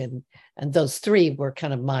Heideck, and those three were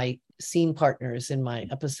kind of my scene partners in my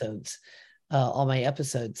episodes, all my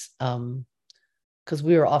episodes, because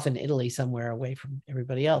we were off in Italy somewhere away from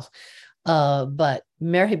everybody else. But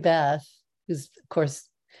Mary Beth, who's of course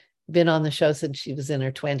been on the show since she was in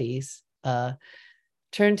her 20s,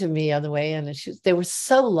 turned to me on the way in, and they were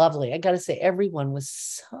so lovely. I got to say, everyone was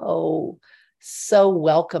so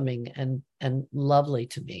welcoming and lovely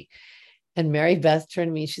to me. And Mary Beth turned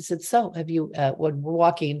to me, she said, "So have you, when we're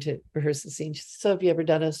walking to rehearse the scene, she said, so have you ever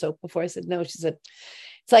done a soap before?" I said, "No." She said,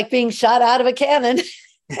 "It's like being shot out of a cannon."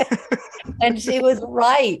 And she was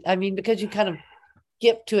right. I mean, because you kind of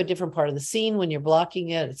get to a different part of the scene when you're blocking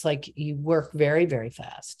it. It's like you work very, very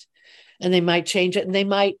fast. And they might change it. And they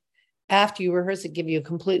might, after you rehearse it, give you a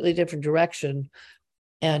completely different direction.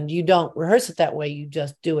 And you don't rehearse it that way. You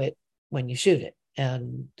just do it when you shoot it.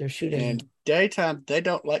 And they're shooting. And daytime, they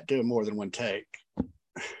don't like doing more than one take.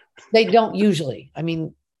 They don't usually. I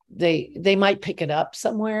mean, they might pick it up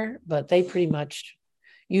somewhere, but they pretty much,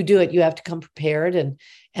 you do it. You have to come prepared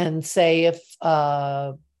and say if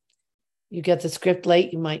you get the script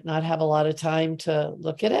late, you might not have a lot of time to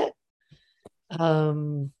look at it.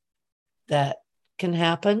 That can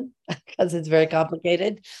happen because it's very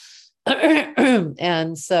complicated.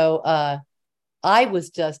 And so I was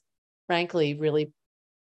just frankly really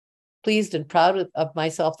pleased and proud of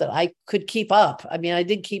myself that I could keep up. I mean, I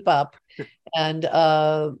did keep up and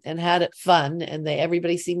had it fun, and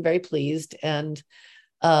everybody seemed very pleased. And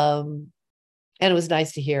it was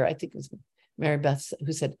nice to hear. I think it was Mary Beth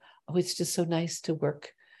who said, "Oh, it's just so nice to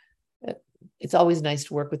work. It's always nice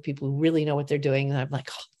to work with people who really know what they're doing." And I'm like,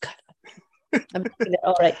 "Oh God, I'm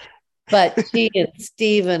all right." But she and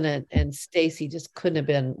Stephen and Stacy just couldn't have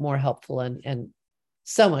been more helpful and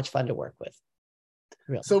so much fun to work with.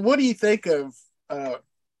 Really. So, what do you think of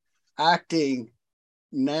acting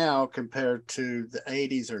now compared to the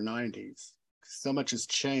 80s or 90s? So much has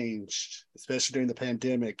changed, especially during the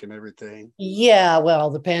pandemic and everything. Yeah, well,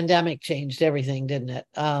 the pandemic changed everything, didn't it?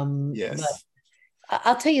 Yes. But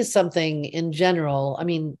I'll tell you something in general. I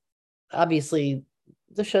mean, obviously,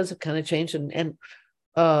 the shows have kind of changed, and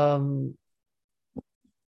how's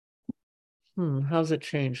it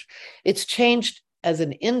changed? It's changed as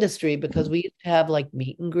an industry because we used to have like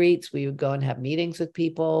meet and greets. We would go and have meetings with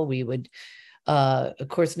people. We would, of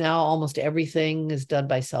course, now almost everything is done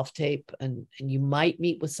by self-tape, and you might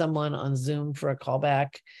meet with someone on Zoom for a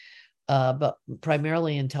callback. But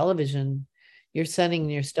primarily in television, you're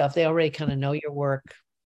sending your stuff. They already kind of know your work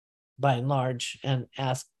by and large and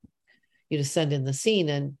ask you to send in the scene,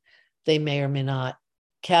 and they may or may not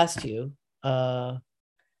cast you. And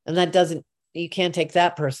that doesn't, you can't take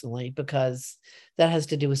that personally because that has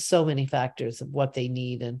to do with so many factors of what they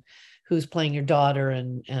need and who's playing your daughter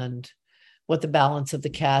and what the balance of the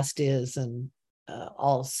cast is and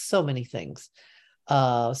so many things.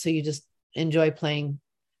 So you just enjoy playing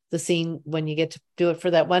the scene when you get to do it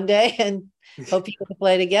for that one day and hope you get to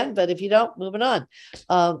play it again. But if you don't, moving on.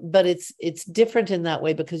 But it's different in that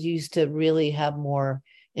way because you used to really have more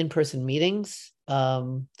in-person meetings.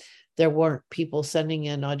 There weren't people sending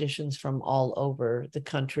in auditions from all over the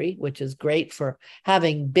country, which is great for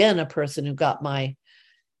having been a person who got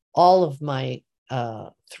all of my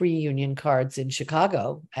 3 union cards in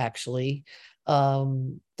Chicago, actually.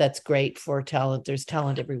 That's great for talent. There's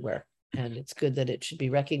talent everywhere, and it's good that it should be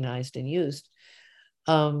recognized and used.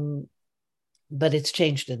 But it's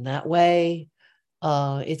changed in that way.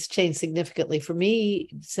 It's changed significantly for me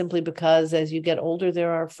simply because as you get older,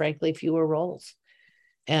 there are frankly fewer roles.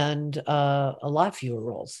 And a lot fewer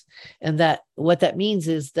roles. And that what that means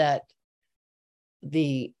is that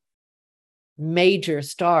the major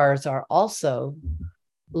stars are also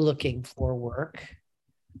looking for work.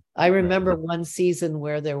 I remember one season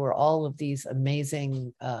where there were all of these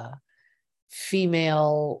amazing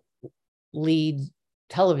female lead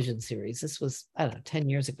television series. This was, I don't know, 10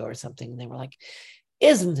 years ago or something. And they were like,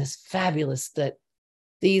 "Isn't this fabulous that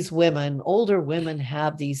these women, older women,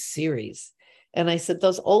 have these series?" And I said,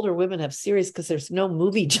 "Those older women have series because there's no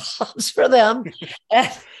movie jobs for them."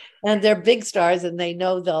 And they're big stars and they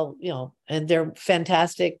know they'll, and they're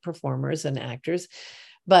fantastic performers and actors.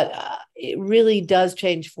 But it really does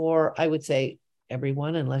change for, I would say,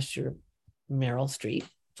 everyone, unless you're Meryl Streep,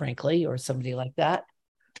 frankly, or somebody like that.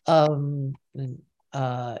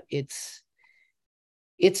 It's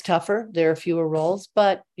tougher. There are fewer roles,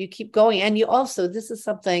 but you keep going. And you also, this is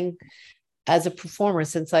something as a performer,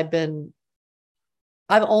 since I've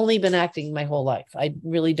only been acting my whole life. I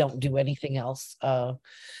really don't do anything else. I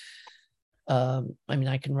mean,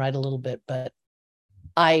 I can write a little bit, but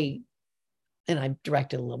I've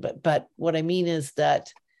directed a little bit. But what I mean is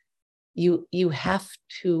that you have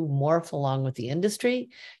to morph along with the industry.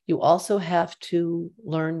 You also have to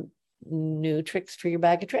learn new tricks for your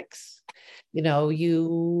bag of tricks.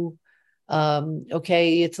 Okay,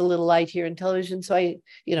 it's a little light here in television. So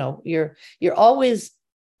you're always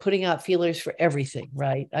putting out feelers for everything,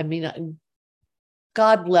 right? I mean,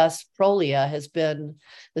 God bless Prolia has been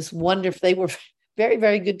this wonderful, they were very,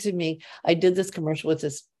 very good to me. I did this commercial with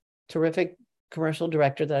this terrific commercial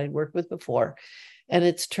director that I'd worked with before, and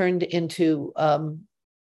it's turned into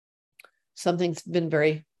something's been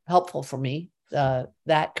very helpful for me.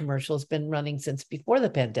 That commercial has been running since before the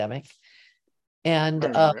pandemic. And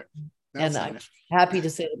I'm happy to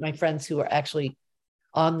say that my friends who are actually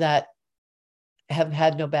on that have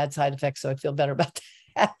had no bad side effects, so I feel better about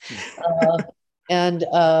that. That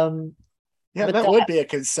would be a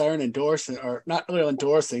concern endorsing, or not really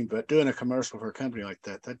endorsing, but doing a commercial for a company like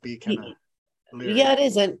that. That'd be kind of leery. Yeah, it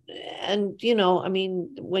is. And I mean,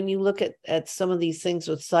 when you look at some of these things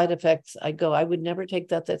with side effects, I would never take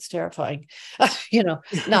that. That's terrifying.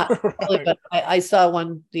 Not really, but I saw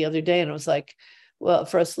one the other day and it was like, well,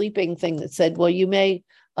 for a sleeping thing that said, well, you may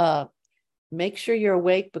make sure you're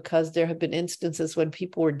awake because there have been instances when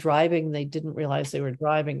people were driving, they didn't realize they were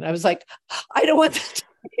driving. And I was like, I don't want that to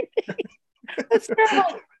be me. That's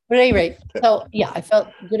terrible. But at any rate, so yeah, I felt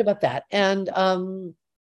good about that. And I'm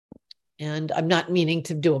not meaning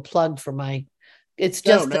to do a plug for my, it's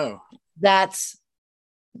just No. that's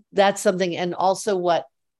something. And also what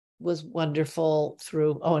was wonderful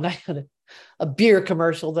through, and I had a beer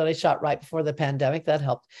commercial that I shot right before the pandemic. That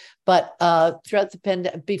helped. But throughout the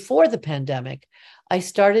pandemic, before the pandemic, I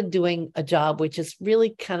started doing a job which is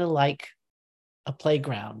really kind of like a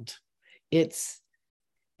playground. It's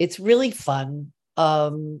really fun.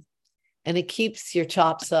 And it keeps your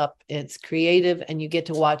chops up. It's creative, and you get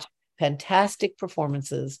to watch fantastic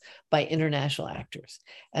performances by international actors.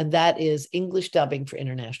 And that is English dubbing for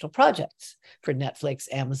international projects for Netflix,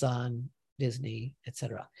 Amazon, Disney,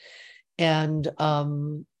 etc. And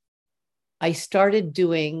I started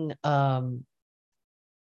doing I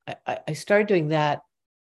started doing that.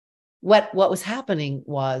 What was happening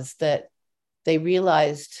was that they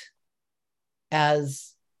realized,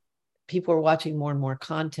 as people were watching more and more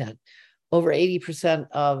content, over 80%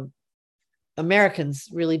 of Americans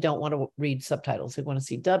really don't want to read subtitles. They want to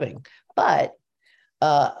see dubbing. But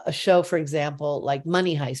a show, for example, like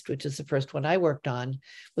Money Heist, which is the first one I worked on,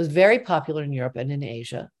 was very popular in Europe and in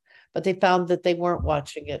Asia, but they found that they weren't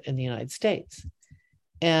watching it in the United States.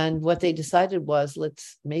 And what they decided was,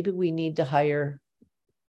 maybe we need to hire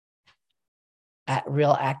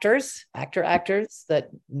real actors that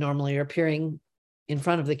normally are appearing in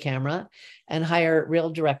front of the camera, and hire real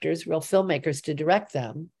directors, real filmmakers to direct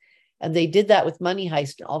them. And they did that with Money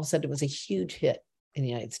Heist. And all of a sudden it was a huge hit in the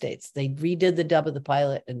United States. They redid the dub of the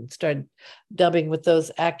pilot and started dubbing with those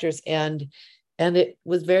actors. And it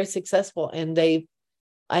was very successful. And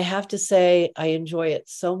I have to say, I enjoy it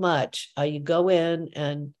so much. You go in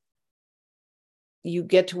and you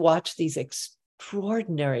get to watch these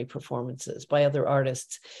extraordinary performances by other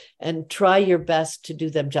artists and try your best to do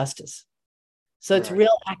them justice. So it's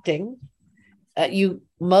real acting. You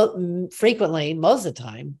frequently, most of the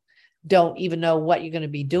time, don't even know what you're going to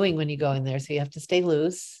be doing when you go in there. So you have to stay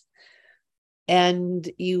loose. And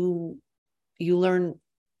you learn,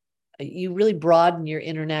 you really broaden your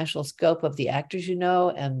international scope of the actors you know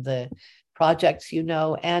and the projects you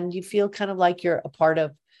know, and you feel kind of like you're a part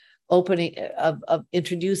of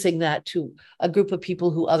introducing that to a group of people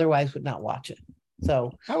who otherwise would not watch it.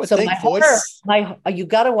 So you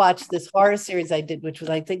got to watch this horror series I did, which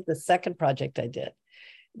was, I think, the second project I did,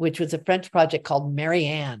 which was a French project called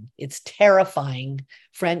Marianne. It's terrifying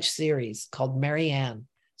French series called Marianne.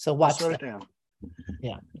 So watch that. It down.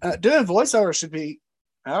 Yeah. Doing voiceover should be,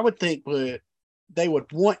 I would think, they would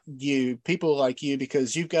want people like you,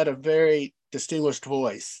 because you've got a very distinguished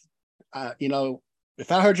voice.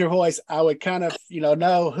 If I heard your voice, I would kind of,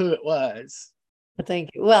 know who it was. Thank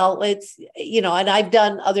you. Well, it's, and I've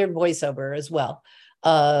done other voiceover as well.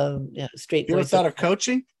 Straight voiceover. You ever thought of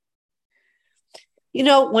coaching?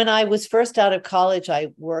 When I was first out of college, I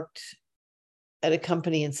worked at a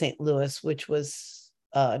company in St. Louis, which was,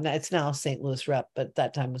 it's now St. Louis Rep, but at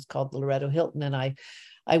that time was called Loretto Hilton. And I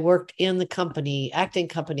worked in the acting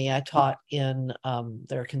company. I taught in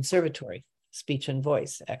their conservatory, speech and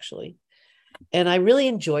voice, actually. And I really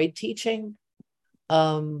enjoyed teaching.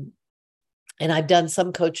 And I've done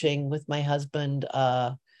some coaching with my husband,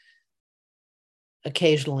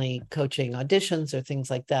 occasionally coaching auditions or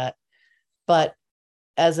things like that. But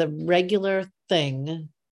as a regular thing,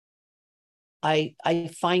 I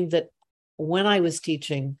find that when I was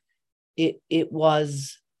teaching, it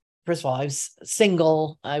was, first of all, I was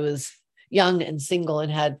single. I was young and single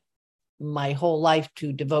and had my whole life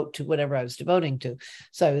to devote to whatever I was devoting to.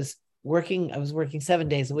 So I was working 7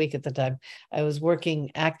 days a week at the time. I was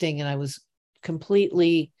working acting, and I was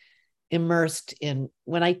completely immersed in,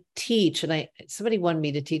 when I teach, and somebody wanted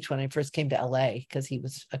me to teach when I first came to LA, because he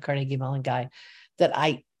was a Carnegie Mellon guy,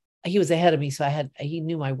 that he was ahead of me. So he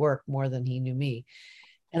knew my work more than he knew me.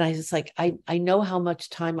 And I was like, I know how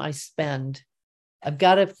much time I spend. I've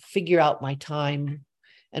got to figure out my time.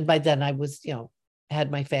 And by then I was,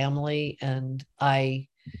 had my family, and I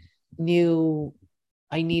knew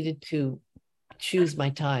I needed to choose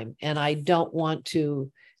my time. And I don't want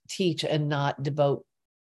to teach and not devote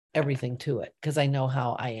everything to it, because I know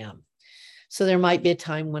how I am. So there might be a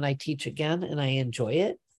time when I teach again and I enjoy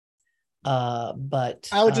it. But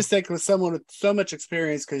I would just think, with someone with so much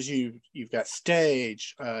experience, because you've got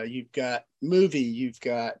stage, you've got movie, you've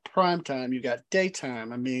got primetime, you've got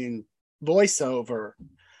daytime. I mean, voiceover.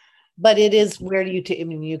 But it is, where do you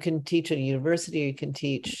you can teach at a university, or you can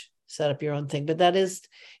teach set up your own thing. But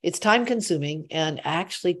it's time consuming. And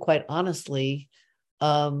actually, quite honestly,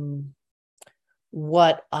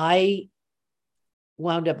 what I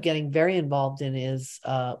wound up getting very involved in is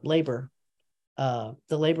labor, the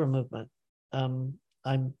labor movement.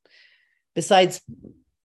 I'm, besides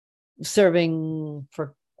serving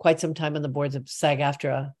for quite some time on the boards of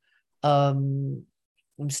SAG-AFTRA, I'm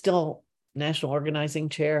still national organizing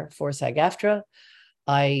chair for SAG-AFTRA.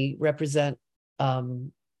 I represent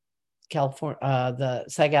California, the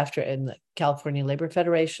SAG-AFTRA and the California Labor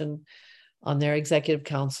Federation on their executive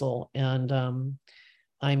council. And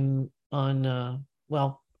I'm on,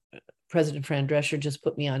 President Fran Drescher just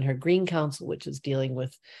put me on her Green Council, which is dealing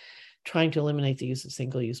with trying to eliminate the use of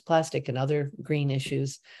single-use plastic and other green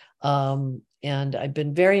issues. And I've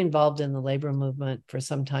been very involved in the labor movement for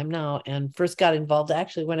some time now, and first got involved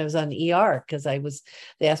actually when I was on ER, because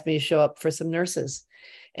they asked me to show up for some nurses.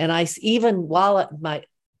 And I, even while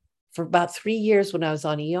for about 3 years when I was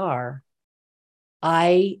on ER,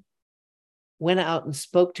 I went out and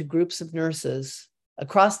spoke to groups of nurses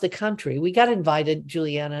across the country. We got invited,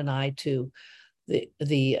 Juliana and I, to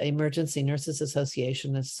the Emergency Nurses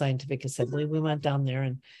Association, a scientific assembly. We went down there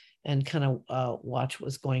and kind of watch what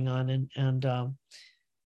was going on.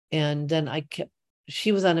 And then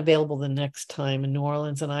she was unavailable the next time in New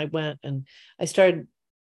Orleans, and I went and I started,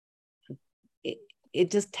 it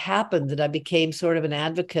just happened that I became sort of an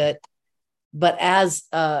advocate, but as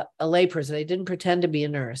a layperson. I didn't pretend to be a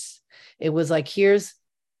nurse. It was like, here's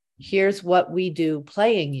what we do,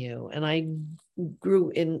 playing you. And I grew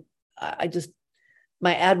in,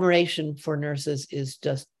 my admiration for nurses is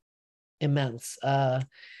just immense.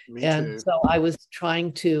 Me and too. So I was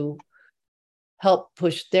trying to help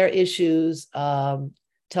push their issues,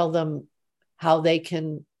 tell them how they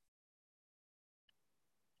can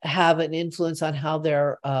have an influence on how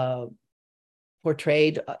they're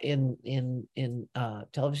portrayed in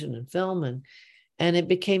television and film, and it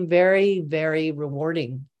became very, very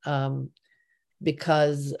rewarding,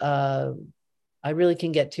 because I really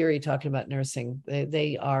can get teary talking about nursing.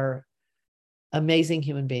 They are amazing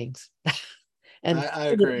human beings. And I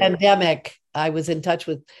through the agree. pandemic, I was in touch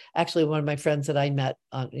with actually one of my friends that I met.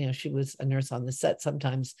 She was a nurse on the set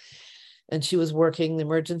sometimes, and she was working the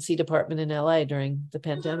emergency department in LA during the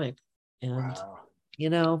pandemic. And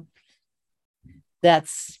wow.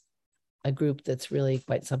 That's a group that's really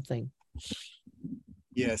quite something.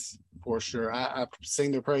 Yes, for sure. I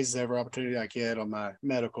sing their praises every opportunity I get on my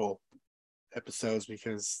medical episodes,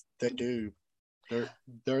 because they're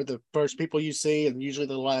the first people you see and usually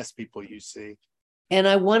the last people you see. And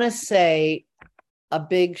I want to say a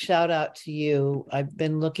big shout out to you. I've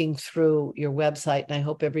been looking through your website, and I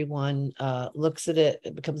hope everyone looks at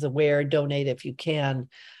it, becomes aware, donate if you can.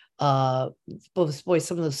 Boy,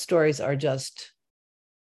 some of those stories are just,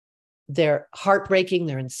 they're heartbreaking,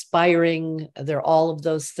 they're inspiring, they're all of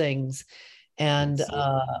those things. And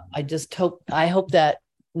I hope that,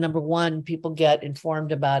 number one, people get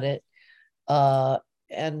informed about it.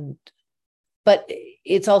 But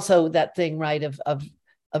it's also that thing, right, of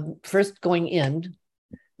first going in,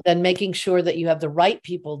 then making sure that you have the right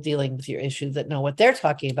people dealing with your issue that know what they're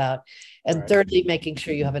talking about. And thirdly, making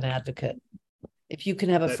sure you have an advocate. If you can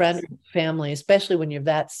have a friend, family, especially when you're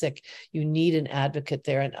that sick, you need an advocate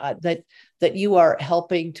there. And that you are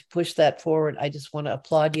helping to push that forward. I just want to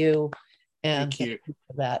applaud you. And thank you for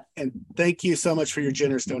that. And thank you so much for your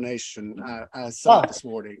generous donation. I saw it this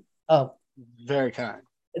morning. Oh, very kind.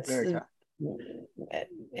 Very kind.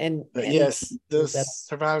 But yes, those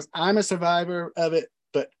survivors, I'm a survivor of it,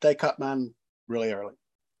 but they caught mine really early.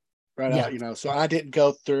 Right out, so I didn't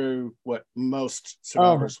go through what most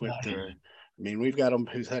survivors went through. I mean, we've got them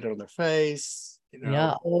who's had it on their face,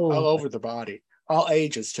 all over the body, all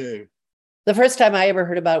ages too. The first time I ever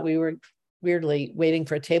heard about it, we were weirdly waiting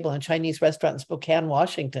for a table in a Chinese restaurant in Spokane,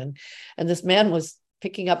 Washington. And this man was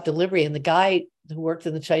picking up delivery. And the guy who worked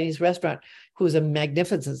in the Chinese restaurant, who was a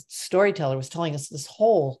magnificent storyteller, was telling us this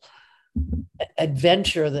whole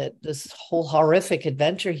adventure, this whole horrific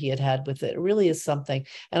adventure he had with it. It really is something.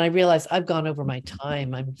 And I realized I've gone over my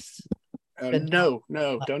time. No,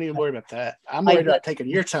 don't even worry about that. I'm worried about taking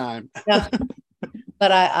your time. Yeah.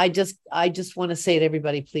 But I just want to say to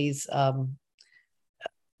everybody, please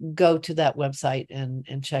go to that website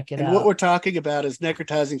and check it out. What we're talking about is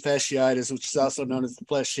necrotizing fasciitis, which is also known as the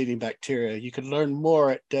flesh-eating bacteria. You can learn more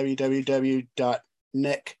at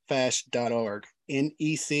www.necfasc.org,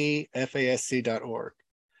 necfasc.org.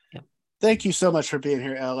 Yep. Thank you so much for being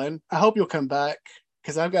here, Ellen. I hope you'll come back,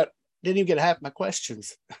 because didn't even get half my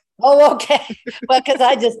questions. Oh, okay. Well, because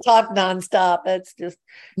I just talk nonstop. That's just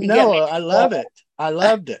I love it. I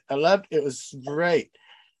loved it. It was great.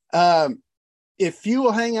 If you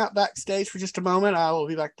will hang out backstage for just a moment, I will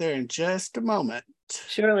be back there in just a moment.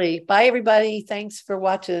 Surely. Bye, everybody. Thanks for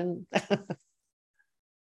watching.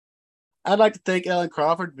 I'd like to thank Ellen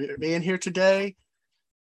Crawford for being here today,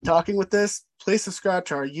 talking with us. Please subscribe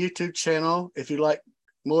to our YouTube channel if you like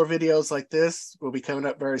more videos like this. Will be coming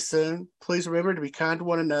up very soon. Please remember to be kind to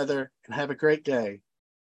one another and have a great day.